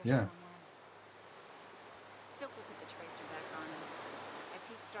Yeah, out there yeah. somewhere. Silk will put the tracer back on him. If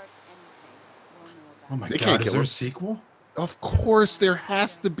he starts anything, we'll know about Oh my They God! can't Is kill there him. a sequel? Of course, there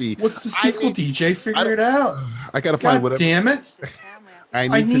has to be. What's the I sequel, need- DJ? Figure it out. I gotta find God whatever. damn it! I I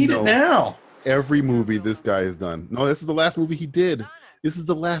need need to it know now. every movie this guy has done. No, this is the last movie he did. This is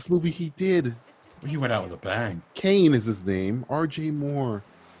the last movie he did. Well, he went out with a bang. Kane is his name. R.J. Moore.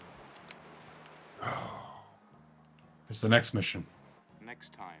 Here's the next mission.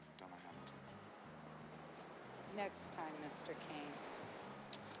 Next time, Donna Hamilton. Next time, Mr. Kane.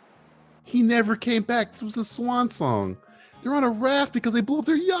 He never came back. This was a swan song. They're on a raft because they blew up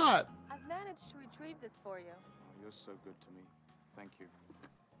their yacht. I've managed to retrieve this for you. Oh, you're so good to me. Thank you.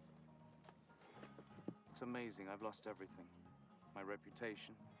 It's amazing. I've lost everything. My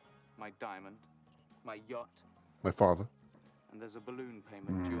reputation, my diamond, my yacht, My father. and there's a balloon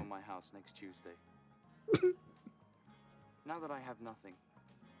payment due on my house next Tuesday. Now that I have nothing,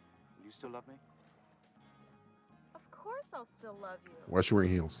 will you still love me? Of course I'll still love you. Why is she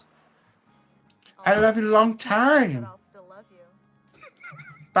wearing heels? I love you a long time. I'll still love you.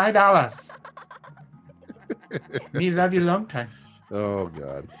 $5. Me love you a long time. Oh,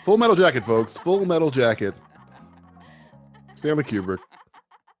 God. Full Metal Jacket, folks. Full Metal Jacket. Stanley Kubrick.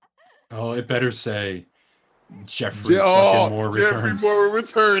 Oh, it better say Jeffrey Oh, fucking Moore Jeffrey returns. Moore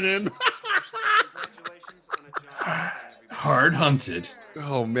returning. Hard Hunted.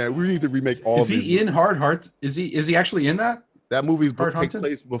 Oh, man. We need to remake all Is of these. he in Hard Heart? Is he actually in that? That movie Hard takes Hunted?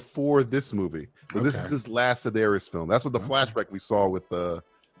 place before this movie. So this is Okay. his last Sedaris film. That's what the flashback we saw with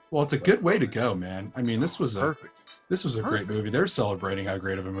Well, it's a good way to go, man. I mean, this was perfect. This was a great Perfect. movie. They're celebrating how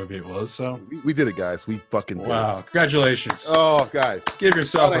great of a movie it was. So, We did it, guys. We fucking did wow, it. congratulations! Oh, guys. Give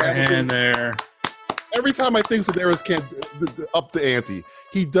yourself Donna a Hamilton. hand there. Every time I think Sedaris can't up the ante,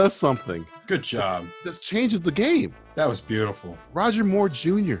 he does something. Good job. Just changes the game. That was beautiful. Roger Moore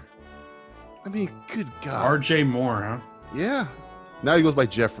Jr. I mean, good God. R.J. Moore, huh? Yeah. Now he goes by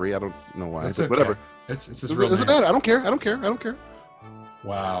Jeffrey. I don't know why. That's but okay. whatever. It's his Doesn't real name. matter. I don't care. I don't care. I don't care.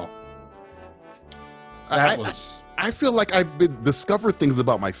 Wow. I- That was. I feel like I've been discovered things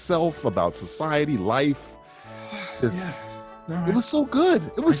about myself, about society, life. Just, it was so good.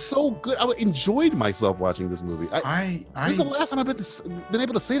 It was so good. I enjoyed myself watching this movie. This is the last time I've been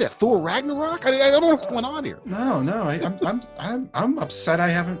able to say that. Thor Ragnarok. I don't know what's going on here. No. I'm upset I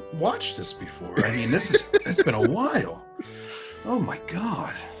haven't watched this before. I mean, it's been a while. Oh my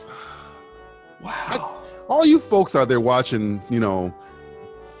God. Wow. All you folks out there watching,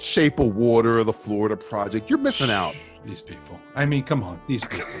 Shape of Water, The Florida Project, you're missing out. These people. I mean, come on. These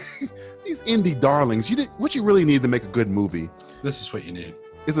people. These indie darlings. What you really need to make a good movie This is what you need.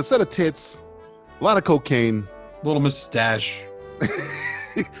 is a set of tits, a lot of cocaine, Little mustache.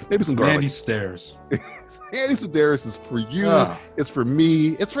 maybe some garlic. Andy Stairs. Andy Sedaris is for you. Ah. It's for me.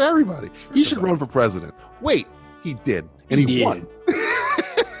 It's for everybody. He should run for president. Wait, he did, and he did. won.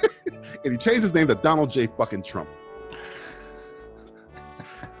 And he changed his name to Donald J. fucking Trump.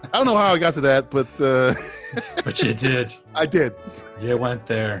 I don't know how I got to that, but But you did. I did. You went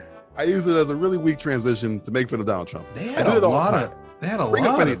there. I used it as a really weak transition to make fun of Donald Trump. They I had do a it all the lot time. of. They had a Bring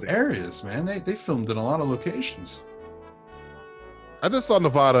up lot of anything. areas, man. They filmed in a lot of locations. I just saw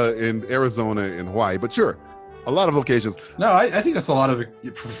Nevada and Arizona and Hawaii, but sure, a lot of locations. No, I think that's a lot of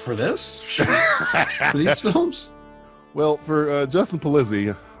it for this. For these films. Well, for Justin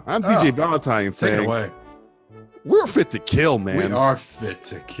Polizzi, I'm DJ Valentine Take saying it away. we're fit to kill, man. We are fit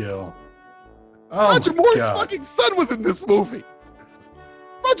to kill. Oh Roger my Moore's God. fucking son was in this movie.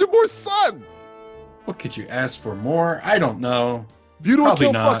 Roger Moore's son. What could you ask for more? I don't know. If you don't Probably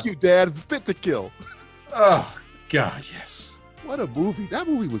kill, not. fuck you, Dad. Fit to kill. Oh God, yes. What a movie. That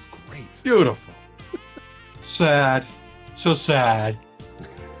movie was great. Beautiful. Sad. So sad.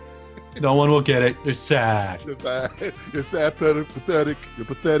 No one will get it. It's sad. You're sad. You're sad, pathetic. You're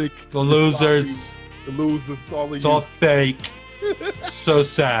pathetic. The You're losers. sloppy. The losers. All of It's you. all fake. So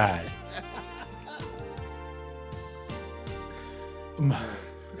sad.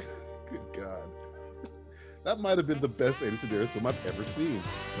 Good God. That might have been the best Andy Sedaris film I've ever seen.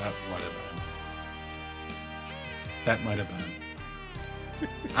 That might have been. That might have been.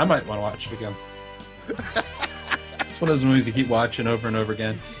 I might want to watch it again. It's one of those movies you keep watching over and over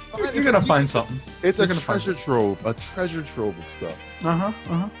again. You're gonna find something. It's You're a gonna find treasure trove. A treasure trove of stuff. Uh huh.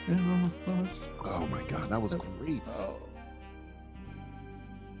 Uh huh. Yeah, well, Oh my God, that was great. oh.